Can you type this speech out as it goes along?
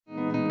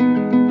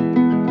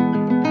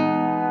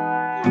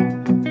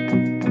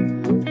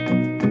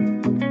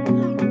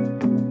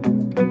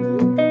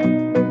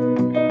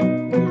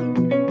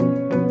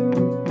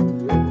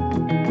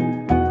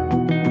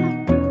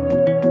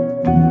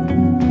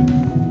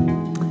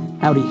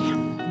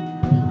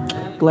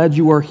Howdy. Glad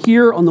you are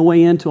here on the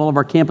way in to all of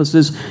our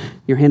campuses.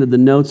 You're handed the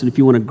notes, and if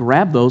you want to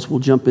grab those, we'll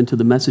jump into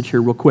the message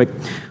here real quick.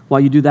 While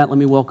you do that, let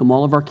me welcome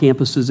all of our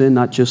campuses in,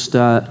 not just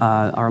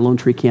our Lone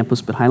Tree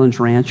campus, but Highlands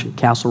Ranch,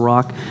 Castle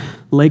Rock,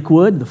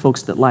 Lakewood, the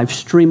folks that live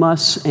stream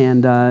us,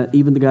 and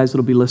even the guys that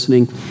will be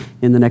listening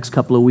in the next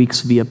couple of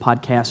weeks via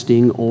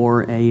podcasting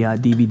or a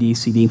DVD,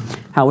 CD.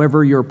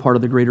 However, you're a part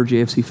of the greater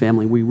JFC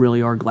family. We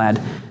really are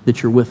glad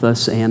that you're with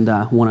us and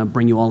want to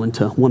bring you all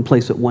into one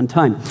place at one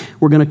time.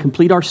 We're going to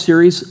complete our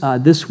series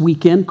this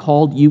weekend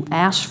called You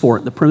Asked For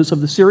It. The premise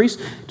of the series,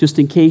 just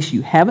in case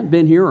you haven't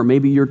been here or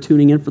maybe you're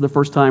tuning in for the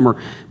first time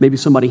or maybe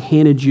somebody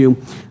handed you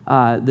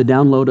the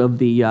download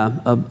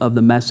of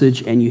the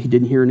message and you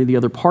didn't hear any of the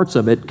other parts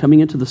of it,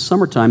 coming into the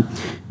summertime,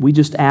 we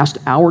just asked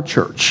our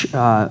church,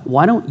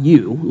 why don't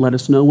you let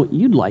us know what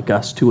you'd like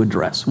us to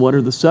address? What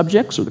are the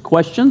subjects or the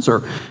questions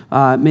or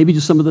maybe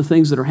just some of the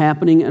things that are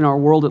happening in our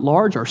world at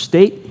large, our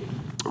state,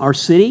 our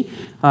city,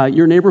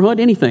 your neighborhood,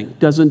 anything.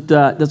 Doesn't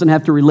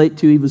have to relate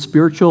to even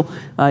spiritual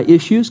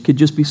issues. Could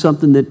just be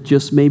something that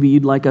just maybe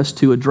you'd like us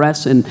to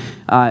address, and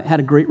had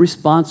a great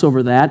response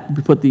over that.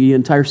 We put the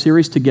entire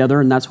series together,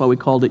 and that's why we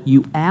called it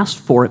You Asked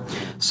For It.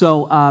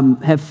 So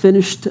have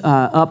finished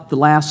up the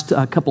last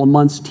couple of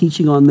months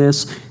teaching on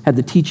this, had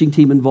the teaching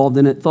team involved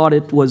in it, thought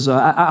it was,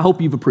 I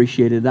hope you've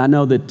appreciated it. I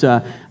know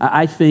that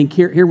I think,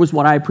 here was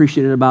what I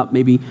appreciated about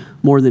maybe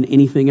more than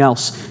anything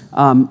else.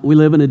 We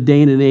live in a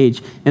day and an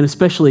age, and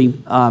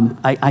especially,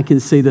 I can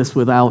say this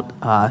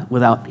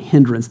without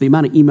hindrance. The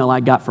amount of email I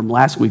got from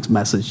last week's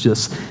message,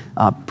 just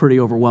pretty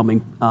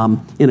overwhelming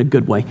in a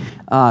good way.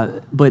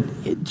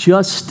 But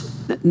just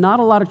not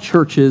a lot of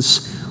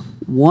churches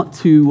want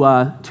to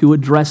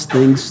address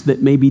things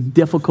that may be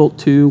difficult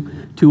to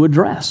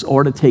address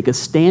or to take a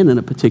stand in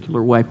a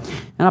particular way.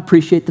 And I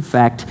appreciate the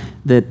fact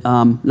that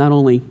not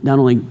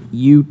only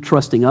you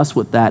trusting us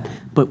with that,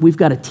 but we've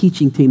got a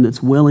teaching team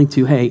that's willing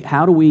to, hey,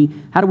 how do we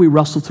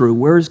wrestle through?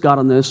 Where is God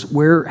on this?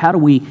 How do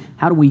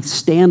we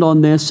stand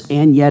on this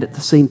and yet at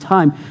the same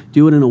time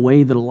do it in a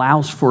way that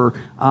allows for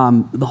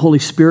the Holy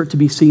Spirit to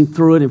be seen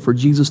through it and for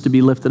Jesus to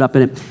be lifted up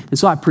in it? And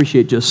so I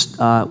appreciate just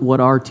what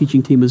our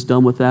teaching team has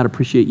done with that. I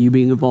appreciate you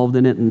being involved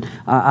in it, and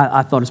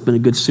I thought it's been a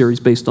good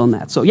series based on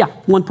that. So yeah,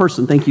 one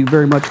person. Thank you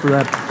very much for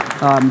that.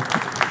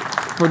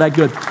 For that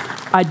good.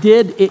 I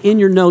did, in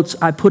your notes,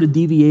 I put a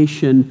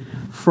deviation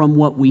from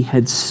what we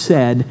had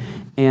said,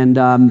 and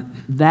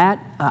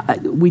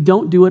that we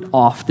don't do it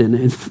often.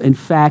 In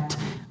fact,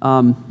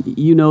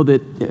 you know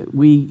that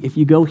if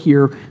you go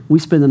here, we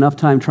spend enough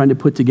time trying to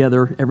put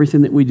together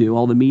everything that we do,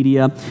 all the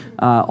media,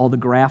 all the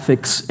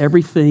graphics,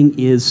 everything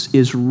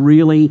is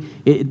really,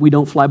 we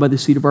don't fly by the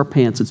seat of our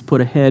pants. It's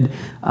put ahead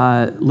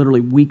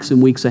literally weeks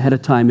and weeks ahead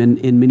of time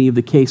in many of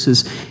the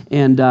cases.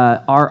 And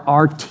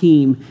our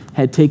team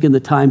had taken the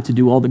time to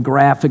do all the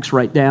graphics,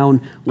 write down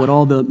what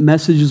all the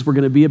messages were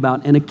going to be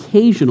about, and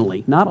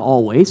occasionally, not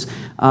always,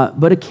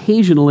 but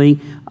occasionally,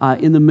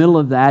 in the middle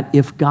of that,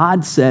 if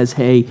God says,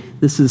 hey,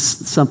 this is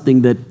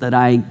something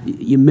that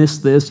you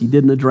missed this, you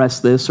didn't address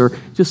this, or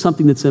just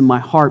something that's in my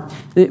heart,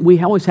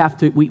 we always have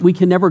to, we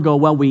can never go,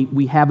 well,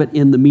 we have it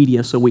in the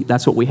media, so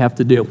that's what we have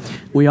to do.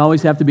 We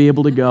always have to be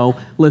able to go,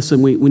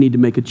 listen, we need to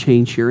make a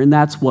change here, and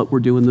that's what we're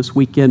doing this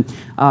weekend.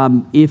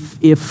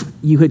 If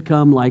you had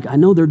come, like, I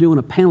know they're doing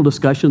a panel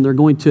discussion, they're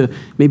going to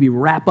maybe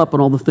wrap up on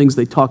all the things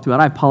they talked about,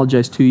 I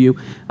apologize to you.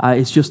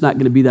 It's just not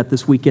going to be that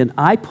this weekend.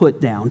 I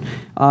put down,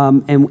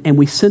 and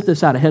we sent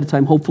this out ahead of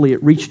time, hopefully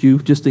it reached you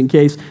just in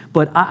case,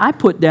 but I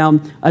put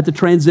down at the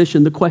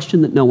transition the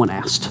question that no one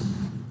asked.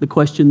 The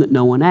question that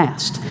no one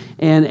asked.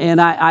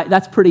 And I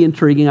that's pretty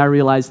intriguing, I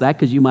realize that,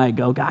 because you might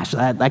go, gosh,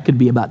 that could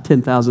be about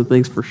 10,000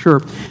 things for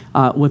sure,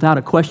 without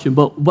a question,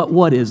 but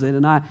what is it?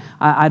 And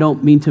I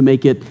don't mean to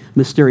make it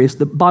mysterious.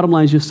 The bottom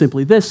line is just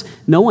simply this.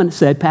 No one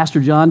said, Pastor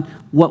John,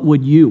 what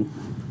would you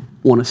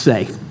want to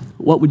say?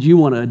 What would you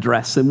want to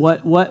address? And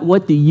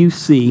what do you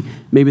see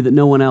maybe that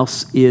no one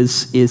else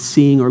is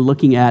seeing or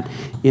looking at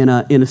in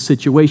a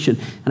situation?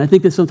 And I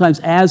think that sometimes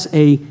as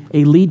a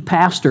lead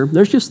pastor,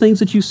 there's just things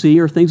that you see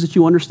or things that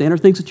you understand or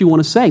things that you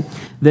want to say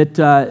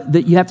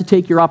that you have to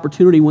take your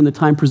opportunity when the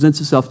time presents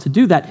itself to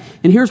do that.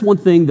 And here's one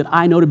thing that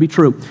I know to be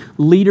true.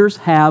 Leaders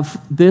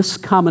have this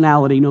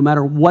commonality. No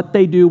matter what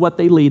they do, what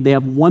they lead, they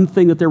have one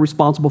thing that they're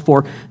responsible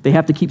for. They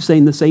have to keep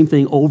saying the same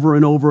thing over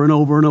and over and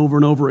over and over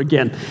and over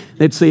again.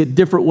 They'd say it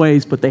different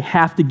ways, but they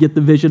have to get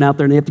the vision out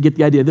there and they have to get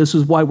the idea. This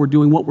is why we're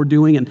doing what we're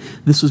doing, and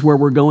this is where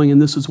we're going,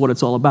 and this is what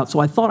it's all about. So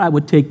I thought I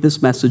would take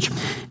this message,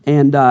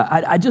 and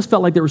I just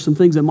felt like there were some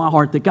things in my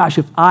heart that, gosh,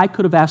 if I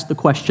could have asked the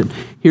question,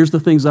 here's the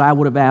things that I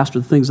would have asked or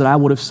the things that I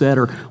would have said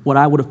or what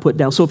I would have put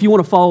down. So if you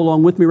want to follow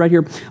along with me right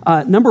here,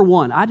 number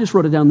one, I just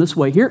wrote it down this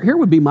way. Here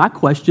would be my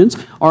questions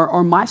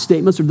or my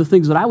statements or the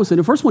things that I would say.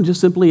 The first one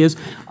just simply is,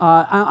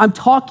 I'm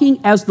talking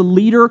as the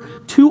leader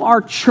to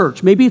our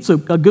church. Maybe it's a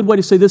good way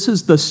to say this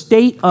is the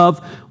state of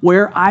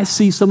where I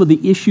see some of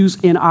the issues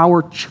in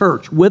our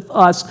church with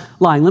us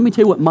lying. Let me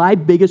tell you what my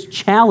biggest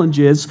challenge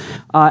is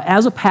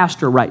as a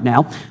pastor right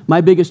now.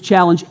 My biggest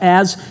challenge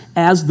as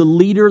the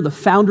leader, the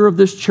founder of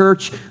this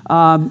church.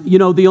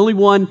 The only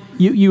one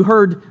you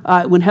heard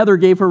when Heather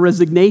gave her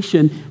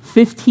resignation,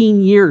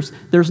 15 years.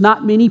 There's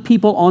not many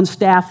people on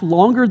staff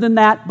longer than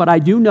that, but I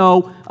do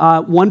know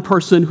one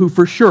person who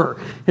for sure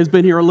has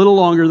been here a little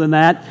longer than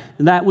that,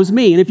 and that was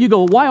me. And if you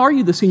go, why are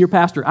you the senior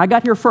pastor? I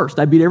got here first.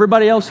 I beat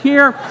everybody else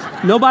here.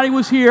 Nobody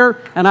was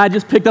here, and I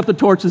just picked up the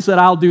torch and said,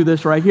 I'll do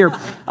this right here.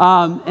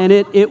 And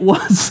it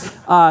was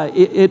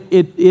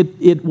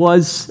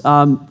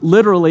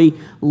literally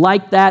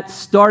like that.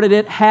 Started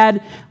it,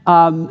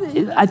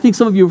 I think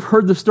some of you have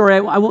heard the story.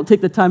 I won't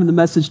take the time in the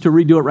message to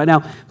redo it right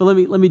now, but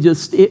let me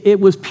just, it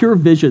was pure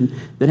vision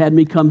that had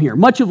me come here.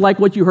 Much of like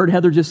what you heard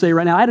Heather just say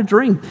right now. I had a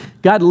dream.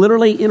 God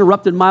literally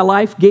interrupted my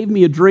life, gave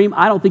me a dream.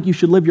 I don't think you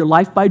should live your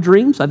life by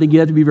dreams. I think you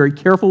have to be very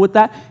careful with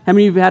that. How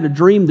many of you had a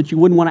dream that you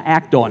wouldn't want to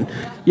act on?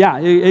 Yeah,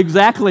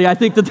 exactly. I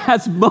think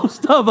that's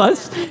most of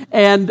us,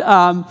 and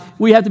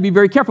we have to be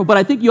very careful. But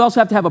I think you also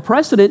have to have a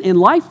precedent in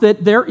life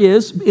that there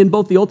is, in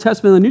both the Old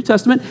Testament and the New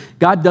Testament,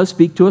 God does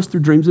speak to us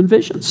through dreams and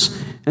visions.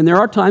 And there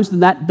are times when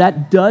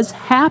that does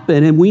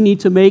happen, and we need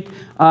to make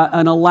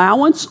an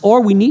allowance,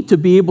 or we need to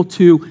be able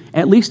to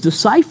at least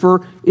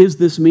decipher, is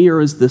this me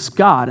or is this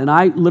God? And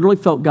I literally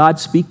felt God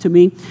speak to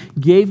me,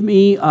 gave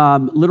me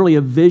literally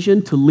a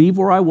vision to leave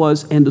where I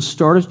was and to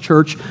start a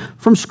church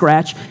from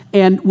scratch.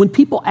 And when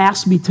people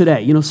ask me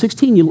today,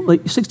 16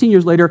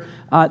 years later,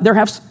 there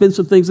have been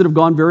some things that have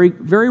gone very,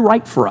 very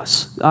right for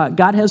us.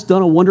 God has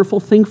done a wonderful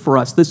thing for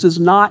us. This is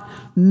not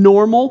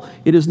normal.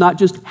 It does not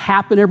just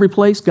happen every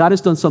place. God has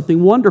done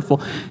something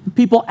wonderful.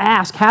 People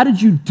ask, how did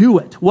you do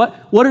it? What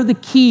are the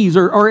keys?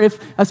 Or if,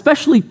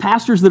 especially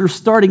pastors that are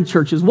starting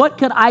churches, what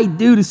could I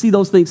do to see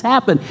those things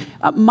happen?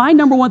 My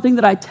number one thing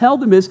that I tell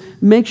them is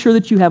make sure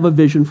that you have a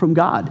vision from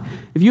God.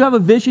 If you have a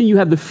vision, you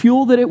have the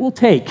fuel that it will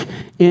take.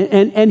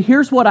 And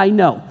here's what I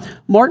know.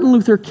 Martin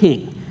Luther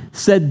King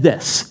said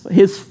this.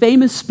 His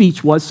famous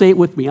speech was, say it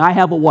with me, I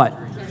have a what?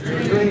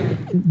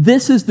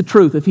 This is the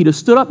truth. If he'd have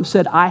stood up and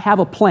said, I have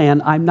a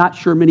plan, I'm not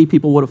sure many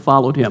people would have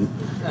followed him.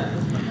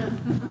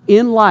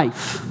 In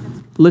life,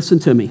 listen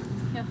to me,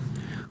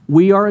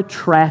 we are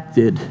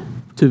attracted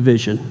to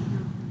vision.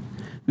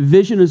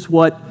 Vision is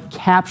what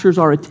captures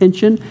our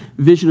attention.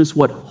 Vision is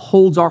what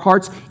holds our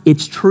hearts.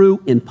 It's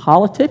true in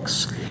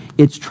politics.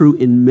 It's true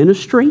in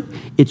ministry.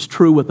 It's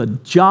true with a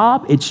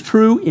job. It's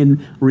true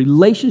in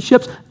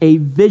relationships. A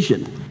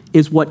vision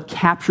is what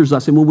captures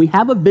us. And when we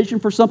have a vision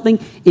for something,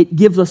 it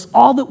gives us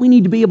all that we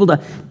need to be able to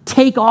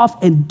take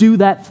off and do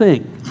that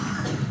thing.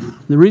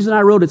 And the reason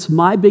I wrote it's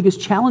my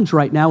biggest challenge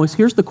right now is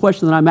here's the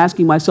question that I'm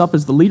asking myself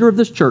as the leader of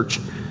this church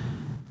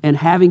and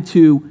having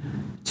to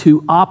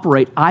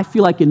operate. I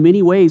feel like in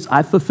many ways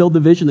I've fulfilled the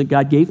vision that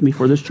God gave me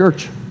for this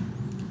church.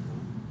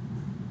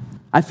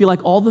 I feel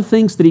like all the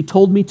things that he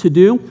told me to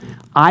do,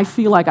 I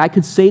feel like I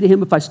could say to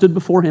him if I stood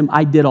before him,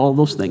 I did all of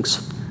those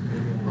things.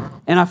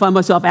 And I find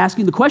myself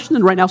asking the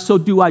question right now, so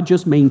do I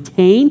just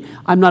maintain?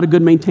 I'm not a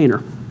good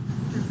maintainer.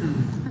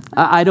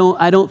 I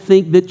don't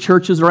think that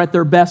churches are at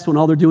their best when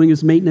all they're doing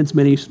is maintenance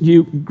ministries. Do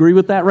you agree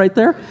with that right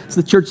there?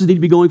 So the churches need to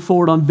be going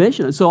forward on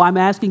vision. And so I'm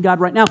asking God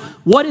right now,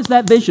 what is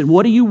that vision?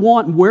 What do you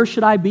want? Where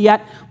should I be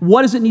at?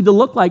 What does it need to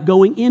look like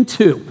going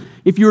into?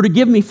 If you were to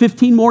give me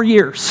 15 more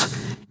years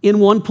in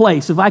one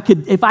place, if I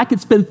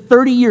could spend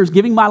 30 years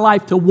giving my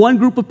life to one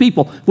group of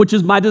people, which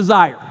is my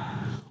desire,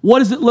 what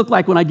does it look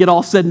like when I get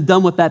all said and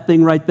done with that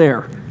thing right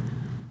there?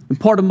 And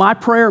part of my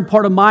prayer and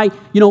part of my,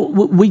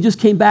 we just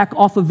came back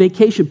off of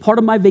vacation. Part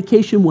of my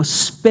vacation was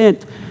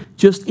spent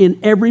just in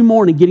every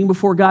morning getting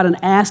before God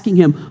and asking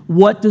him,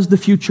 what does the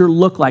future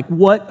look like?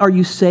 What are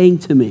you saying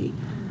to me?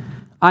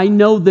 I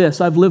know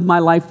this. I've lived my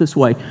life this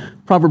way.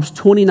 Proverbs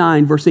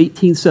 29, verse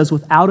 18 says,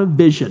 without a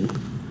vision,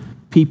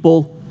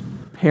 people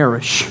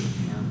perish.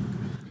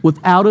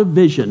 Without a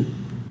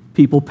vision,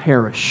 people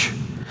perish.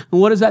 And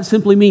what does that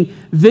simply mean?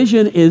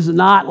 Vision is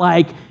not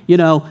like,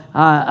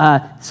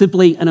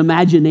 simply an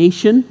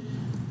imagination.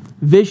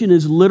 Vision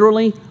is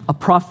literally a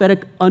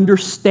prophetic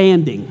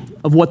understanding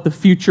of what the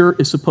future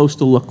is supposed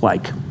to look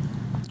like.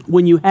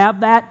 When you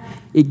have that,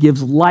 it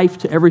gives life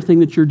to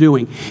everything that you're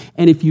doing.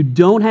 And if you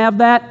don't have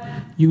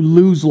that, you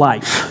lose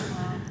life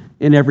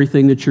in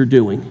everything that you're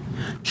doing.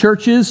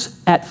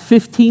 Churches at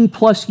 15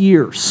 plus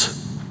years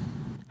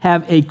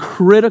have a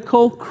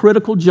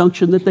critical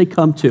junction that they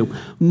come to.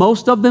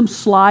 Most of them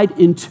slide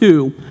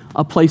into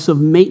a place of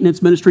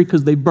maintenance ministry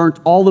because they burnt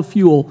all the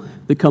fuel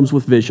that comes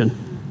with vision.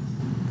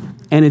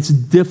 And it's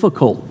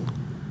difficult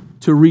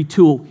to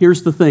retool.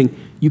 Here's the thing.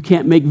 You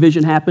can't make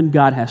vision happen.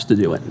 God has to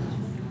do it.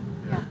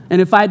 And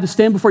if I had to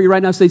stand before you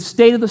right now and say,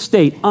 state of the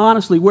state,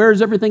 honestly, where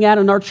is everything at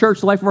in our church,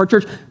 the life of our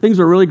church?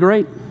 Things are really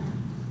great.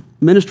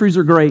 Ministries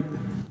are great.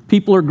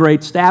 People are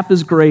great. Staff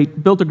is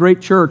great. Built a great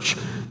church.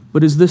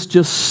 But is this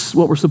just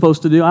what we're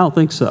supposed to do? I don't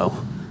think so.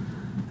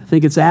 I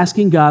think it's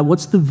asking God,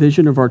 what's the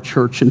vision of our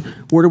church and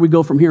where do we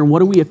go from here and what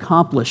do we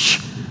accomplish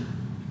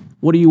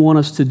What do you want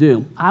us to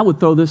do? I would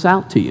throw this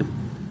out to you.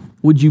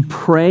 Would you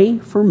pray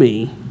for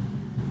me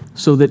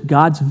so that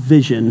God's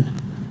vision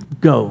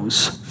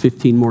goes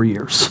 15 more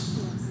years?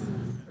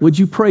 Would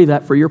you pray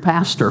that for your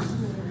pastor?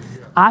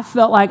 I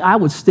felt like I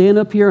would stand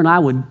up here and I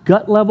would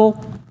gut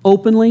level,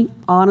 openly,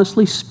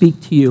 honestly speak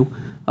to you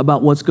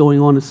about what's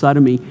going on inside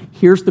of me.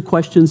 Here's the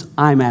questions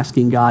I'm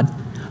asking God.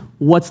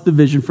 What's the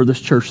vision for this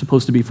church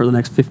supposed to be for the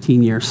next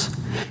 15 years?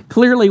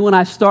 Clearly, when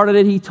I started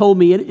it, he told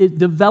me it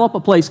develop a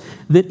place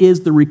that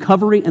is the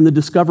recovery and the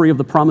discovery of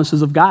the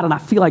promises of God. And I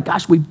feel like,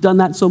 gosh, we've done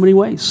that in so many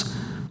ways.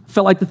 I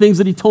felt like the things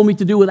that he told me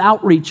to do with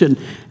outreach and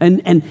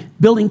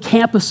building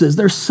campuses,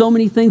 there's so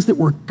many things that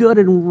were good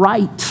and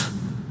right.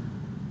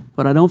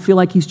 But I don't feel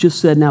like he's just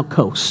said, now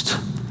coast.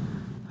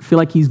 I feel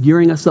like he's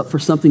gearing us up for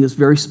something that's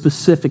very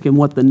specific in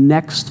what the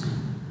next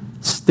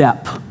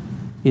step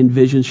in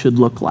vision should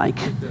look like.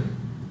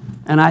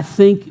 And I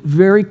think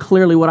very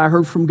clearly what I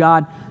heard from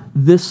God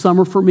this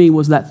summer for me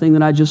was that thing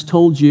that I just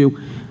told you.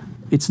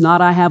 It's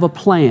not I have a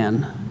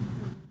plan,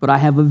 but I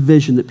have a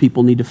vision that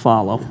people need to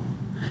follow.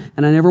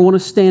 And I never want to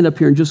stand up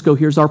here and just go,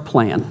 here's our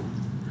plan.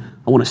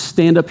 I want to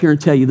stand up here and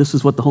tell you this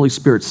is what the Holy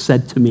Spirit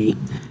said to me.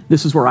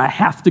 This is where I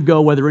have to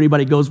go, whether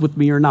anybody goes with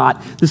me or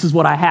not. This is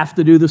what I have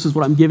to do. This is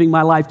what I'm giving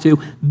my life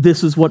to.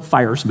 This is what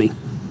fires me.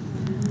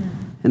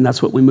 And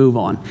that's what we move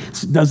on.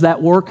 So does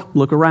that work?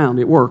 Look around.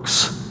 It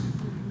works.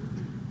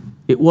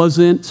 It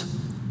wasn't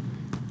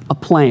a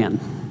plan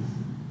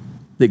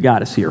that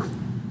got us here.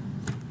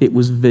 It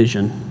was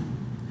vision.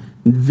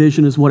 And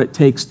vision is what it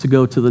takes to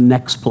go to the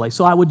next place.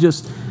 So I would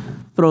just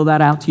throw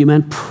that out to you,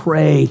 man.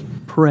 Pray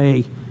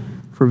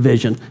for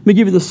vision. Let me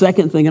give you the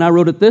second thing, and I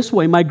wrote it this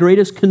way. My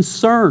greatest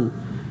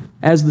concern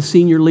as the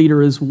senior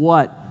leader is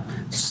what?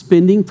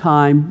 Spending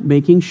time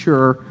making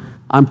sure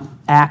I'm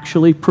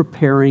actually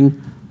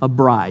preparing a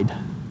bride.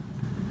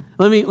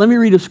 Let me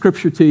read a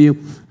scripture to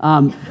you.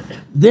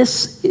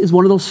 This is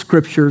one of those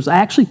scriptures. I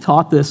actually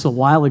taught this a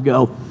while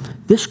ago.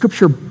 This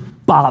scripture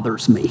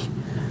bothers me.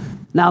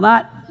 Now,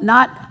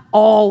 not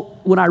all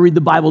when I read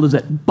the Bible does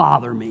it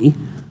bother me,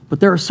 but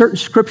there are certain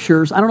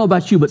scriptures, I don't know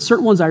about you, but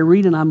certain ones I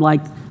read and I'm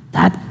like,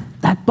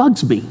 that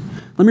bugs me.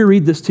 Let me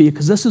read this to you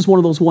because this is one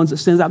of those ones that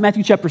stands out.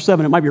 Matthew chapter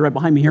 7, it might be right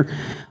behind me here.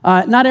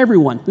 Not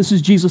everyone, this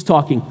is Jesus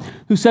talking,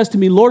 who says to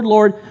me, Lord,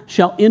 Lord,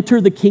 shall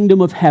enter the kingdom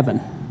of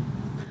heaven,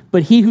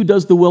 but he who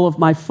does the will of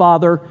my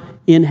Father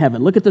in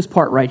heaven. Look at this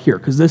part right here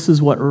because this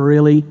is what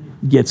really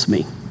gets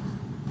me.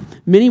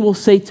 Many will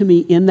say to me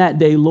in that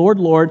day, Lord,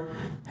 Lord,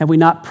 have we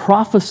not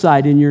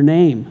prophesied in your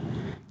name,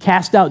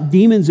 cast out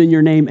demons in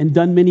your name, and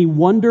done many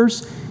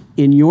wonders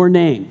in your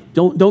name?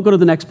 Don't go to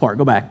the next part.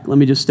 Go back. Let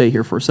me just stay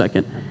here for a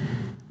second.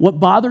 What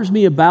bothers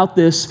me about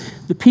this,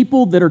 the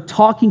people that are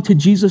talking to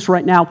Jesus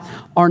right now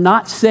are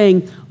not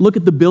saying, look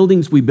at the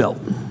buildings we built.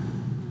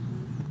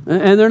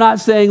 And they're not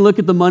saying, look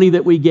at the money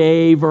that we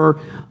gave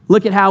or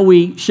look at how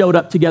we showed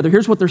up together.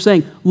 Here's what they're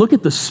saying. Look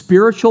at the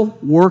spiritual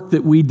work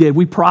that we did.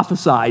 We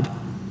prophesied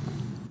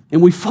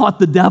and we fought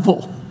the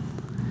devil.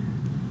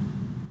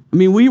 I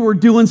mean, we were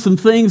doing some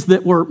things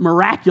that were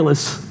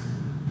miraculous.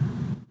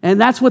 And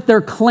that's what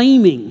they're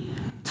claiming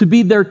to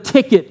be their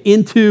ticket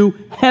into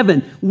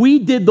heaven. We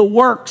did the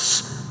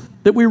works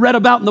that we read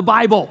about in the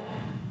Bible.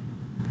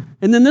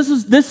 And then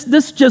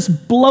this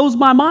just blows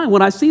my mind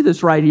when I see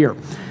this right here.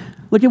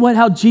 Look at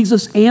how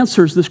Jesus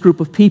answers this group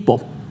of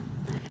people.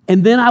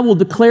 And then I will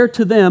declare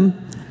to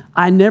them,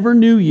 I never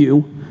knew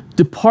you.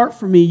 Depart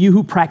from me, you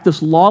who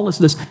practice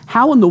lawlessness.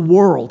 How in the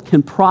world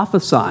can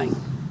prophesying,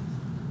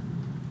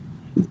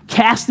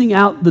 casting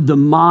out the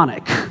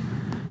demonic,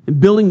 and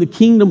building the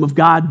kingdom of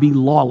God be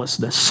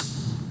lawlessness?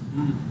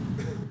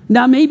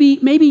 Now, maybe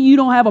you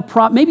don't have a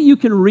problem. Maybe you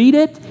can read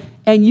it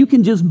and you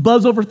can just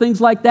buzz over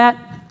things like that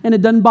and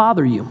it doesn't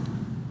bother you.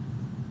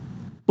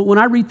 But when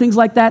I read things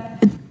like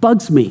that, it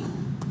bugs me.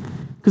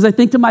 Because I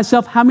think to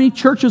myself, how many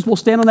churches will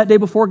stand on that day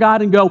before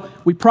God and go,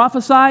 we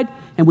prophesied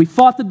and we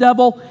fought the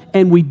devil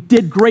and we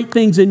did great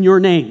things in your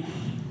name?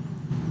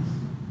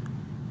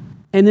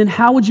 And then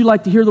how would you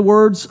like to hear the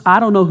words, I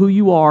don't know who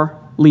you are,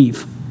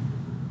 leave?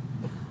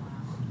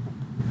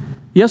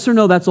 Yes or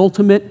no, that's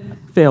ultimate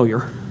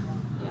failure.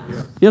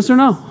 Yes or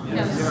no?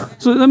 Yes.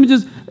 So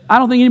I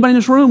don't think anybody in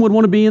this room would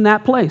want to be in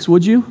that place,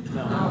 would you?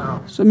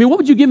 No. So, what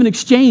would you give in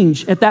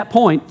exchange at that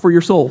point for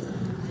your soul?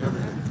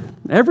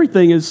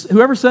 Everything is,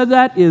 whoever said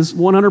that is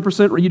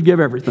 100%, you'd give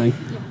everything.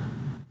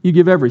 You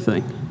give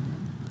everything.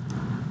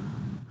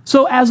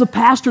 So as a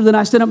pastor, then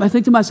I stand up and I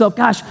think to myself,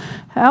 gosh,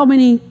 how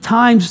many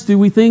times do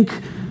we think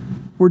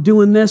we're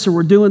doing this or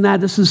we're doing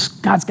that?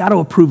 God's got to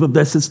approve of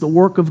this. It's the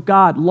work of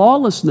God.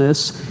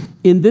 Lawlessness,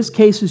 in this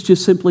case, is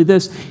just simply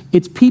this.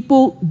 It's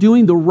people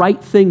doing the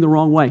right thing the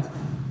wrong way.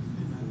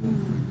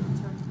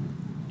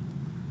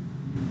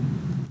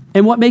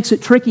 And what makes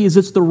it tricky is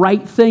it's the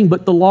right thing,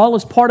 but the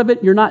lawless part of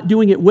it, you're not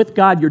doing it with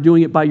God, you're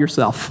doing it by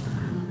yourself.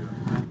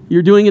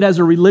 You're doing it as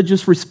a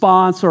religious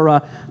response or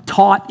a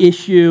taught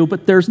issue,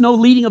 but there's no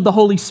leading of the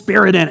Holy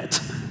Spirit in it.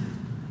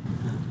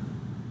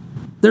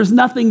 There's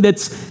nothing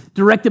that's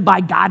directed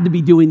by God to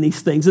be doing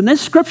these things. And this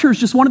scripture is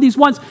just one of these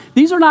ones.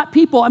 These are not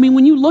people, I mean,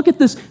 when you look at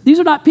this, these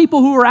are not people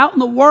who are out in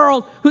the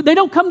world, they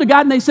don't come to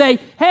God and they say,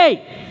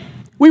 hey,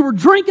 we were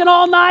drinking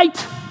all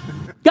night,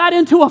 got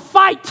into a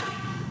fight,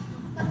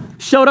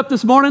 showed up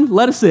this morning,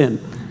 let us in.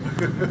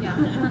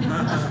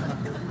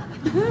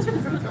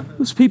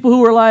 Those people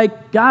who are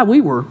like, God,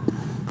 we were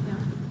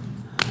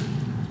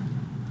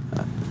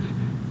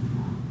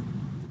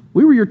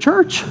your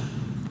church.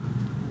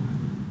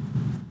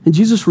 And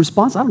Jesus'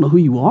 response, I don't know who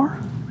you are.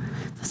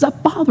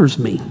 That bothers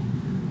me.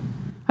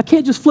 I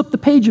can't just flip the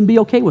page and be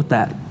okay with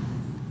that. And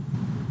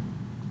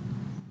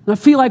I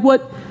feel like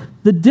what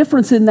the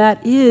difference in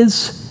that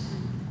is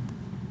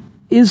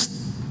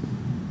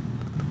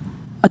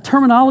a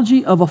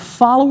terminology of a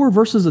follower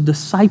versus a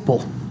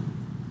disciple.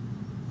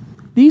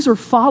 These are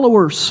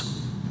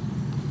followers,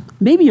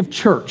 maybe of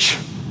church,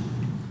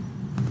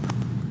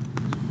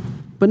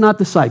 but not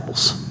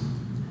disciples.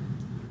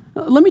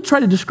 Let me try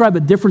to describe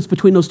a difference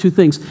between those two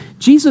things.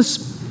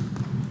 Jesus,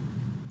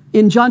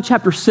 in John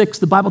chapter 6,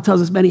 the Bible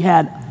tells us that he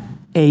had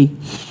a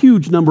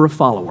huge number of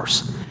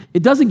followers.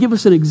 It doesn't give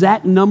us an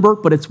exact number,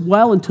 but it's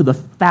well into the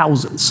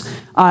thousands.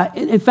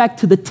 In fact,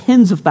 to the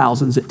tens of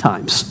thousands at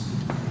times.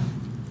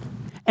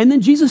 And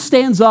then Jesus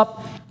stands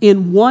up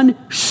in one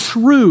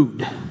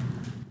shrewd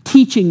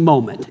teaching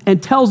moment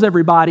and tells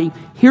everybody,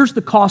 here's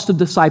the cost of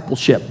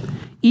discipleship.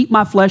 Eat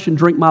my flesh and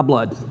drink my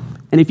blood.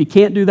 And if you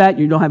can't do that,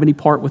 you don't have any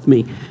part with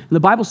me. And the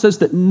Bible says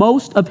that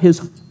most of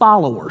his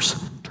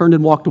followers turned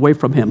and walked away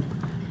from him.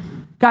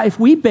 God, if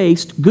we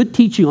based good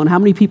teaching on how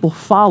many people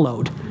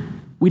followed,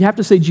 we'd have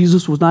to say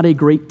Jesus was not a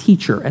great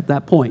teacher at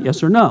that point,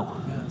 yes or no?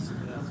 Yes.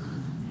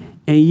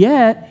 And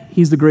yet,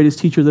 he's the greatest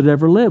teacher that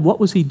ever lived.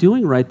 What was he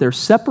doing right there?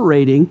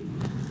 Separating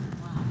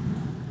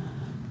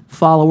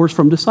followers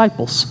from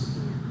disciples.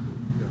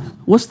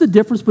 What's the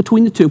difference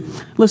between the two?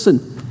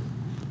 Listen,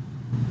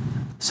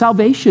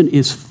 salvation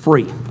is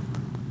free.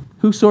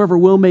 Whosoever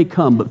will may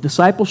come, but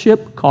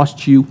discipleship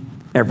costs you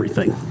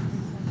everything.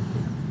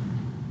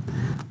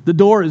 The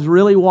door is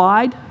really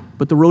wide,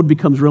 but the road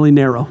becomes really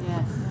narrow.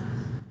 Yes.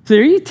 So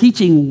are you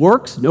teaching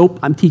works? Nope,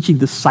 I'm teaching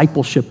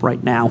discipleship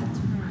right now.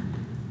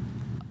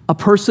 A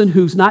person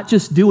who's not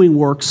just doing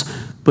works,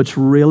 but's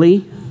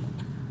really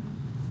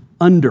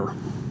under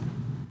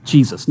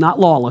Jesus. Not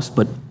lawless,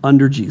 but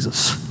under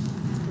Jesus.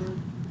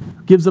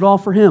 Gives it all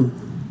for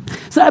him.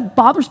 So that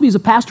bothers me as a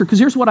pastor, because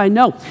here's what I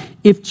know.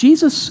 If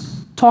Jesus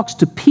talks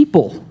to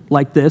people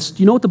like this,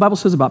 do you know what the Bible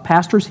says about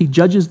pastors? He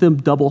judges them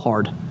double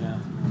hard. Yeah.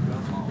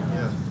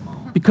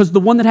 Because the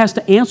one that has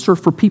to answer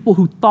for people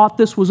who thought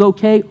this was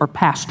okay are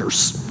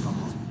pastors.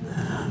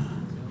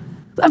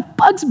 That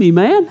bugs me,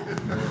 man.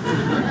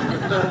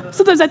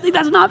 Sometimes I think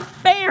that's not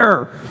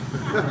fair.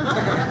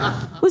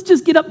 Let's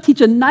just get up and teach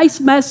a nice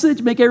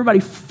message, make everybody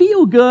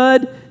feel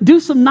good,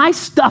 do some nice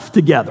stuff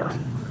together.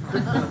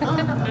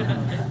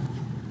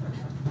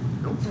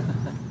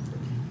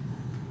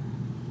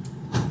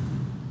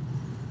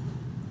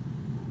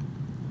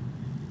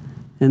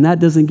 And that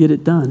doesn't get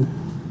it done.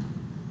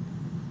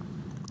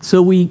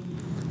 So we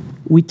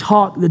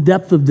talk the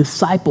depth of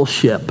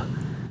discipleship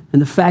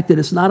and the fact that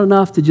it's not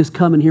enough to just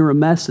come and hear a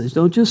message.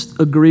 Don't just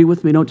agree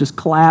with me. Don't just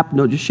clap.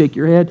 Don't just shake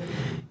your head.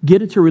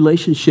 Get into a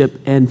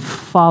relationship and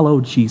follow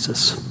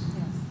Jesus.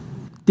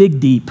 Dig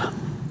deep.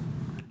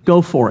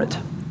 Go for it.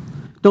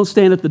 Don't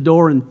stand at the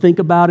door and think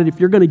about it. If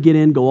you're going to get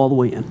in, go all the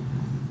way in.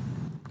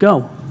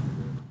 Go.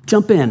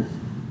 Jump in.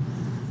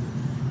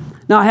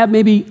 Now, I have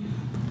maybe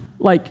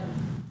like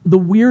the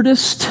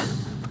weirdest,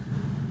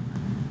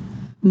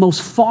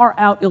 most far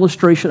out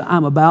illustration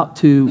I'm about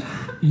to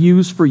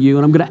use for you,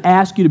 and I'm going to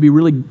ask you to be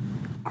really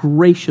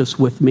gracious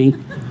with me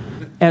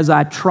as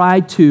I try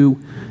to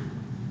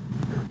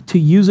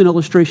use an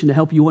illustration to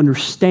help you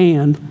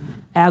understand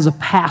as a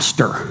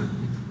pastor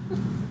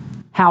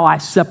how I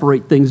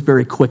separate things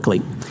very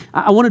quickly.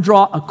 I want to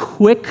draw a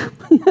quick,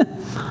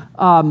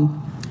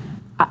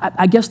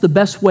 I guess the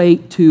best way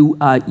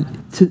I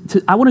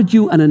want to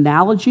do an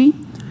analogy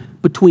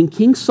between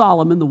King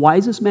Solomon, the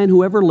wisest man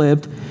who ever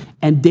lived,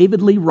 and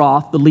David Lee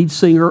Roth, the lead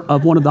singer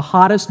of one of the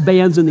hottest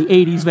bands in the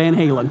 80s, Van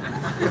Halen.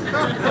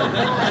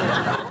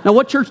 Now,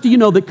 what church do you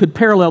know that could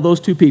parallel those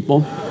two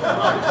people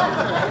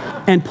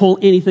and pull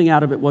anything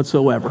out of it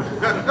whatsoever?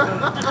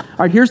 All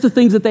right, here's the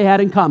things that they had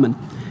in common.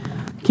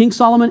 King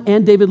Solomon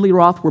and David Lee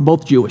Roth were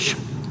both Jewish.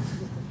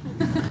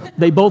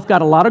 They both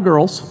got a lot of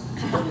girls.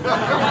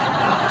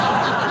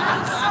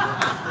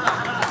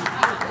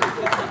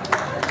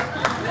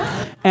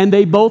 And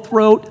they both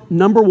wrote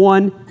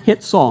 #1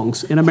 hit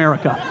songs in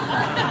America.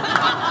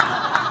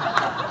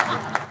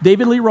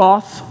 David Lee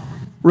Roth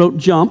wrote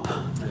Jump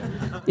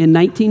in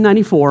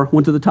 1994,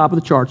 went to the top of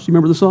the charts. Do you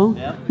remember the song?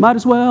 Yep. Might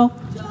as well.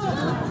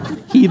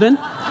 Heathen.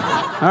 All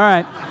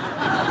right.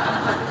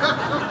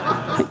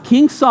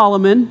 King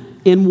Solomon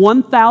in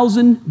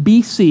 1000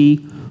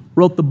 BC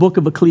wrote the book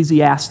of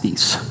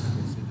Ecclesiastes.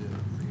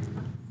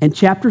 And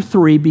chapter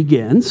 3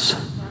 begins,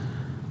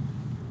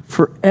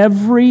 for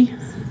every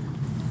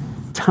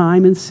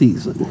time and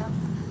season,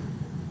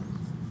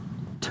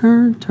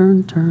 turn,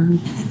 turn, turn.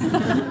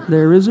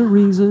 There is a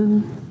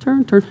reason.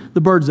 Turn, turn.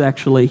 The Byrds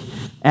actually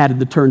added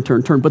the turn,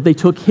 turn, turn, but they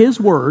took his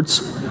words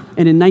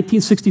and in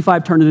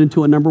 1965 turned it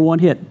into a number one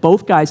hit.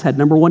 Both guys had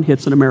number one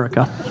hits in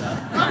America.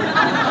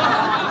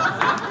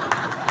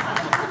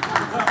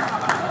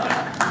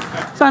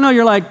 So I know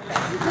you're like,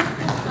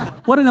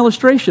 what an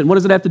illustration. What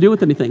does it have to do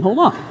with anything? Hold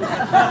on.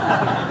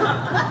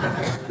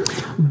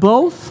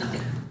 Both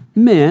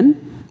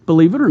men,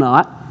 believe it or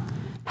not,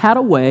 had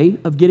a way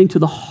of getting to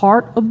the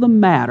heart of the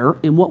matter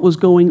in what was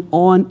going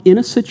on in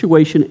a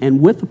situation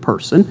and with a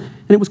person,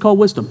 and it was called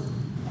wisdom.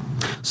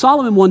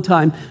 Solomon, one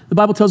time, the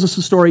Bible tells us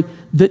a story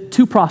that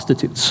two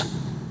prostitutes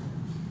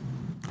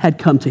had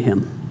come to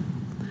him.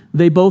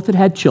 They both had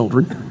had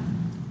children,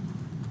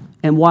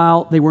 and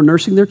while they were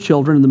nursing their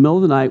children in the middle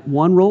of the night,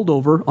 one rolled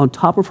over on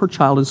top of her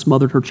child and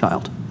smothered her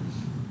child.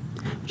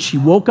 She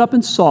woke up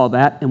and saw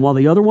that, and while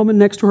the other woman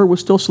next to her was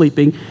still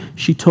sleeping,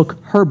 she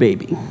took her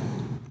baby,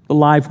 the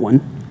live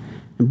one,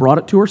 and brought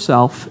it to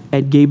herself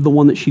and gave the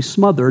one that she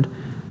smothered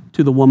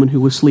to the woman who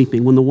was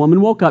sleeping. When the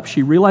woman woke up,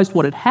 she realized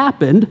what had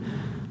happened,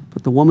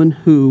 but the woman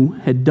who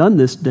had done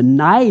this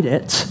denied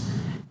it,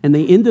 and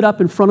they ended up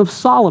in front of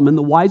Solomon,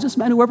 the wisest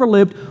man who ever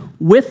lived,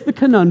 with the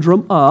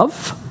conundrum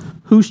of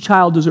whose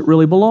child does it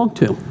really belong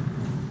to?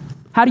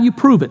 How do you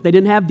prove it? They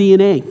didn't have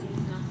DNA.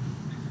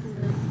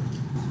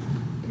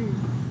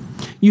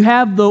 You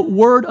have the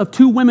word of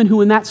two women who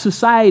in that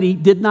society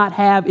did not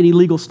have any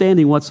legal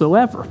standing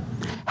whatsoever.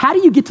 How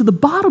do you get to the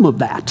bottom of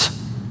that?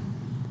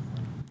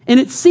 And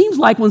it seems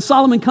like when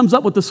Solomon comes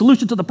up with the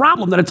solution to the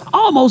problem that it's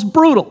almost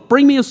brutal.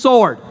 Bring me a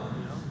sword.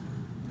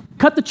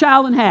 Cut the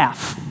child in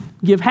half.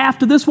 Give half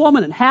to this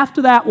woman and half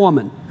to that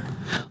woman.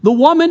 The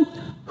woman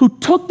who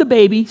took the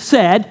baby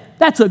said,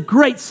 that's a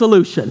great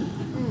solution.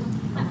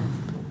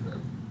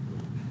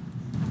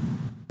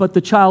 But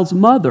the child's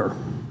mother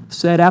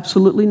said,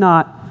 absolutely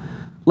not.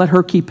 Let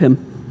her keep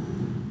him.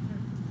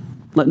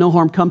 Let no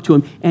harm come to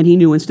him. And he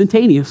knew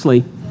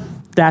instantaneously,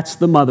 that's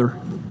the mother.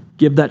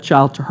 Give that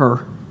child to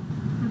her.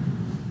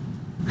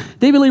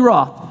 David Lee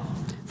Roth,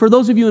 for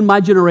those of you in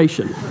my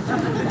generation,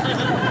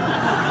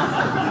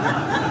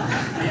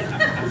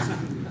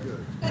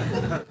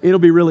 it'll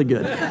be really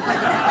good.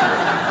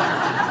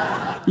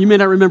 You may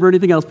not remember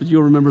anything else, but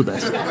you'll remember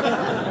this.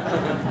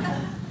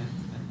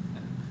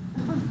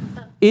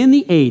 In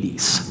the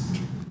 80s,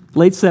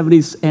 late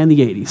 70s and the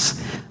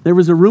 80s, there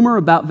was a rumor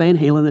about Van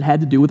Halen that had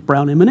to do with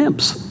brown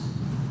M&Ms.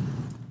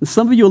 And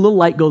some of you, a little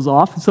light goes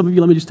off, and some of you,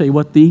 let me just tell you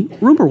what the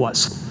rumor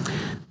was.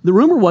 The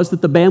rumor was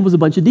that the band was a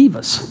bunch of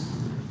divas,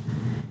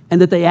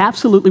 and that they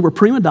absolutely were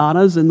prima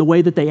donnas in the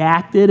way that they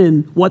acted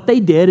and what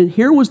they did. And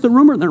here was the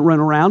rumor that ran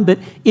around that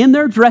in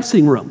their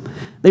dressing room,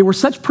 they were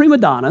such prima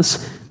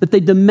donnas that they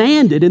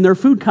demanded in their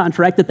food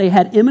contract that they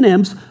had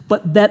M&Ms,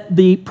 but that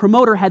the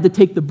promoter had to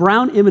take the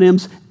brown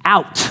M&Ms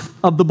out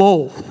of the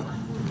bowl.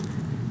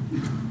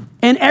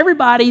 And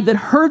everybody that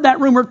heard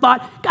that rumor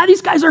thought, God,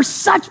 these guys are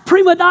such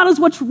prima donnas.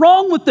 What's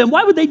wrong with them?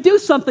 Why would they do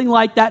something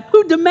like that?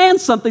 Who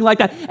demands something like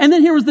that? And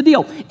then here was the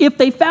deal. If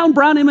they found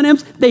brown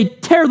M&Ms,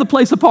 they'd tear the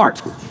place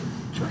apart.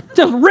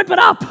 Just rip it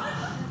up.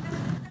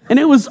 And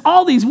it was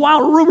all these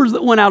wild rumors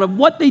that went out of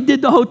what they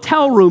did to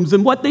hotel rooms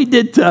and what they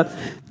did to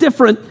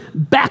different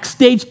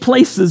backstage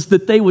places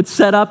that they would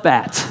set up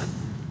at.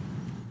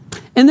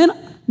 And then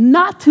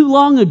not too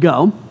long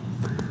ago,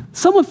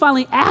 someone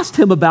finally asked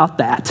him about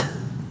that.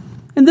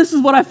 And this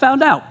is what I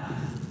found out.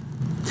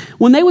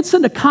 When they would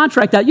send a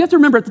contract out, you have to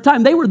remember at the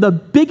time, they were the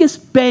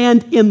biggest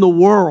band in the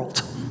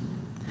world.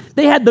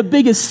 They had the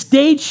biggest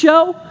stage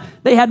show.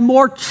 They had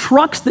more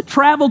trucks that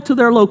traveled to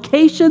their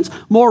locations,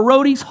 more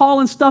roadies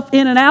hauling stuff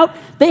in and out.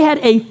 They had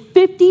a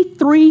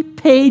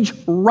 53-page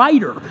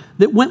rider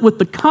that went with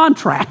the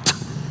contract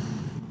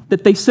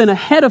that they sent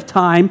ahead of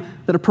time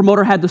that a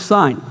promoter had to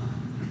sign.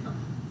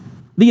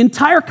 The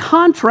entire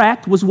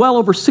contract was well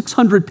over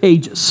 600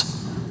 pages.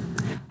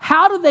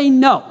 How do they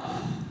know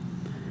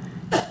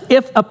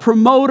if a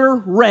promoter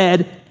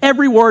read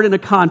every word in a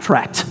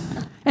contract?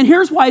 And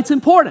here's why it's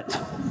important.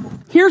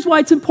 Here's why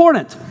it's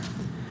important.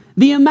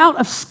 The amount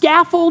of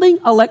scaffolding,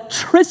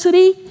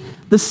 electricity,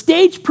 the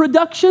stage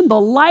production, the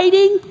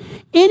lighting,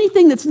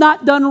 anything that's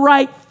not done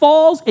right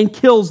falls and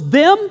kills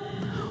them,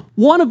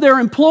 one of their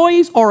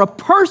employees, or a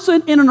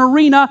person in an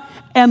arena,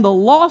 and the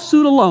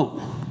lawsuit alone.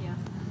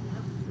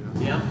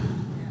 Yeah.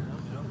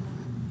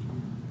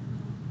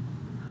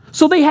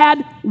 So they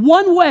had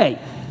one way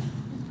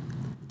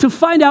to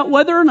find out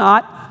whether or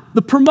not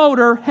the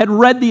promoter had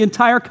read the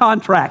entire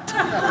contract.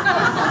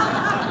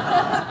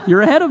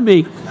 You're ahead of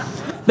me.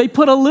 They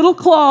put a little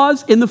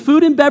clause in the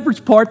food and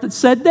beverage part that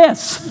said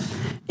this: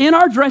 in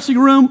our dressing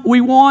room,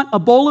 we want a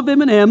bowl of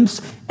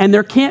M&Ms, and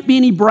there can't be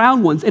any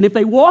brown ones. And if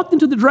they walked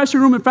into the dressing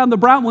room and found the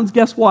brown ones,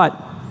 guess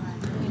what?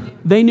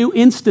 They knew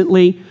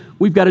instantly,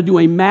 we've got to do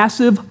a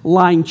massive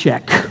line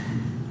check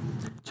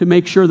to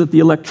make sure that the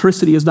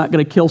electricity is not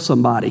going to kill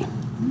somebody,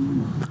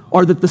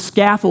 or that the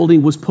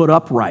scaffolding was put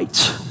up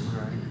right,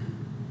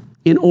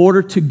 in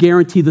order to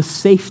guarantee the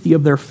safety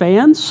of their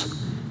fans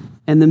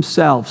and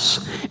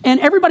themselves. And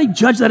everybody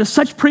judged that as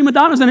such prima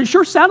donnas, and it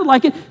sure sounded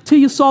like it till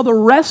you saw the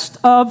rest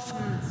of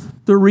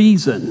the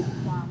reason.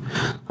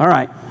 All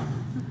right,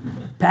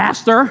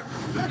 Pastor.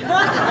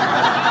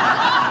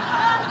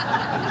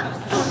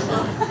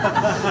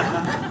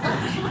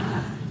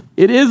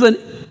 It is an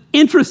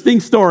interesting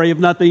story, if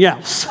nothing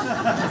else.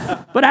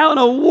 But how in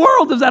the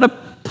world does that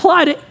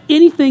apply to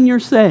anything you're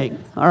saying?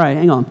 All right,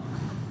 hang on.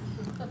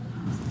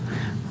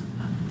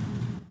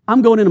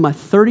 I'm going into my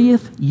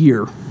 30th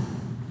year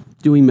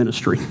doing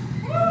ministry.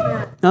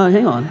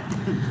 Hang on.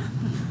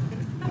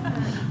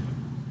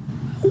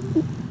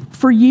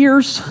 For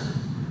years,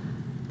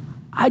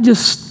 I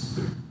just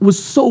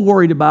was so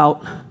worried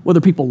about whether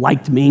people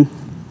liked me.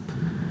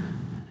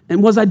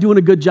 And was I doing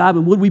a good job?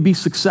 And would we be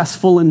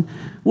successful? And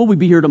will we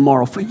be here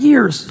tomorrow? For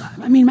years,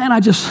 I mean, man,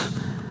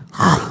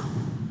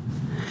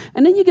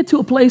 And then you get to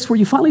a place where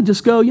you finally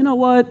just go, you know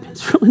what?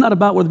 It's really not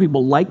about whether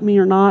people like me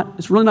or not.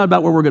 It's really not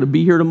about where we're going to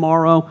be here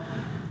tomorrow.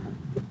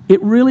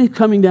 It really is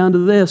coming down to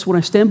this. When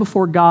I stand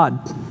before God,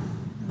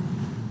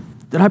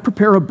 that I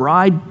prepare a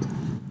bride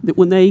that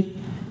when they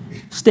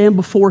stand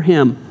before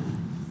Him,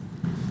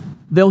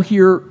 they'll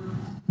hear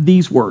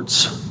these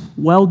words: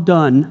 well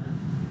done,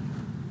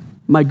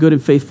 my good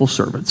and faithful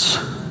servants.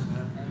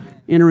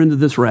 Enter into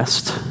this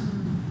rest.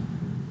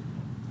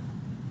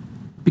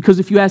 Because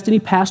if you asked any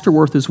pastor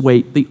worth his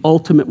weight, the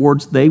ultimate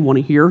words they want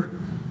to hear,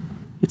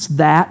 it's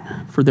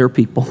that for their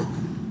people. So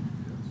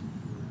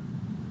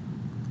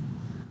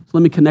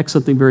let me connect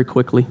something very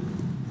quickly.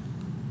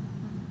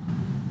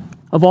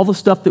 Of all the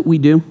stuff that we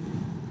do,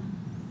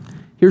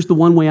 here's the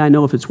one way I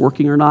know if it's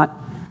working or not: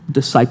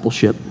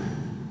 discipleship.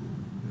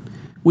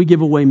 We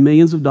give away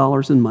millions of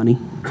dollars in money.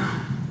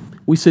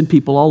 We send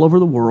people all over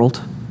the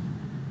world.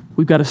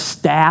 We've got a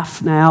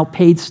staff now,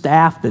 paid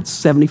staff, that's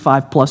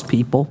 75 plus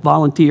people,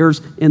 volunteers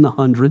in the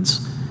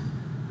hundreds.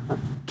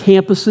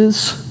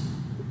 Campuses,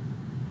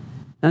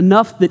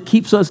 enough that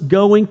keeps us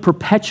going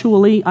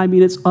perpetually. I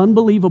mean, it's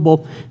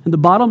unbelievable. And the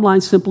bottom line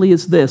simply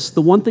is this: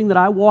 the one thing that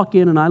I walk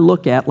in and I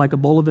look at like a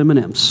bowl of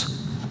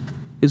M&Ms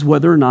is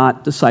whether or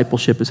not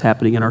discipleship is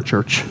happening in our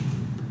church.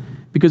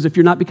 Because if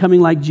you're not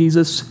becoming like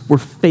Jesus, we're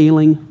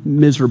failing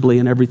miserably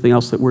in everything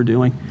else that we're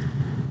doing.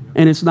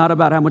 And it's not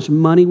about how much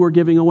money we're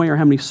giving away or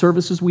how many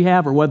services we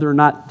have or whether or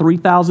not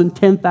 3,000,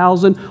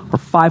 10,000, or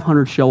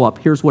 500 show up.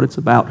 Here's what it's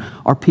about: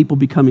 are people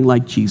becoming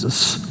like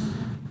Jesus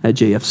at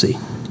JFC?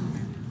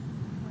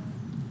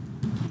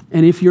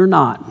 And if you're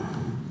not,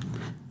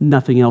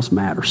 nothing else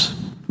matters.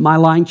 My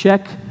line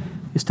check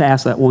is to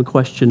ask that one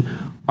question: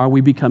 are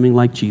we becoming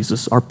like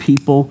Jesus? Are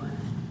people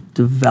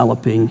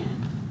developing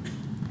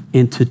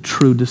into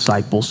true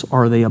disciples?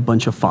 Or are they a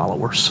bunch of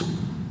followers?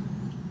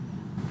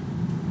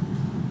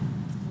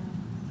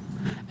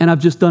 And I've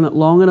just done it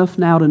long enough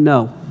now to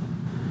know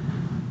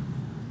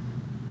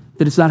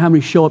that it's not how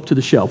many show up to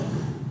the show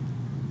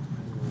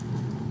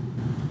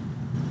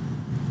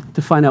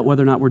to find out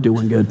whether or not we're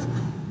doing good.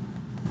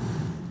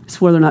 It's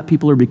whether or not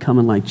people are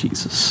becoming like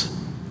Jesus.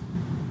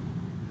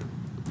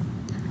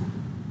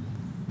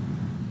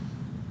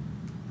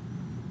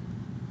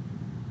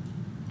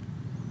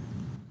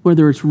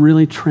 Whether it's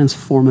really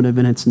transformative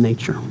in its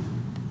nature.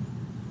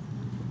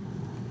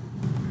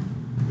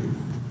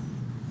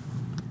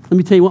 Let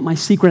me tell you what my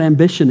secret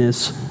ambition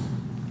is.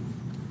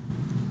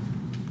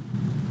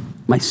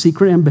 My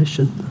secret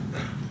ambition.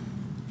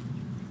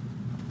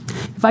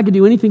 If I could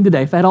do anything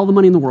today, if I had all the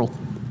money in the world,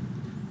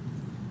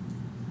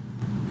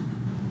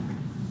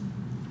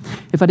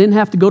 if I didn't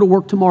have to go to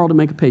work tomorrow to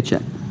make a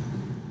paycheck,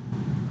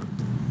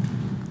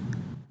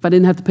 if I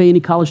didn't have to pay any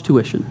college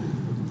tuition,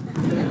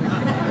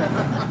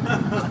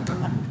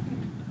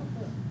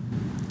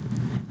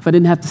 if I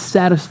didn't have to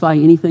satisfy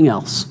anything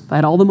else, if I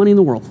had all the money in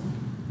the world,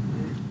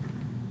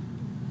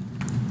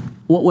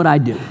 what would I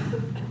do?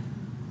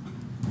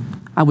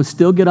 I would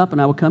still get up and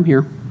I would come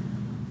here.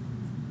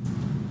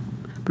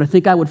 But I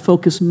think I would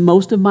focus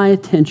most of my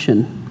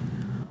attention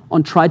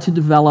on trying to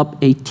develop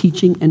a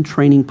teaching and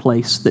training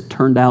place that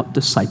turned out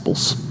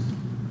disciples.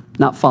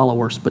 Not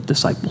followers, but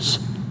disciples.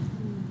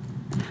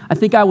 I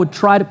think I would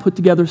try to put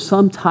together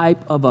some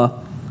type of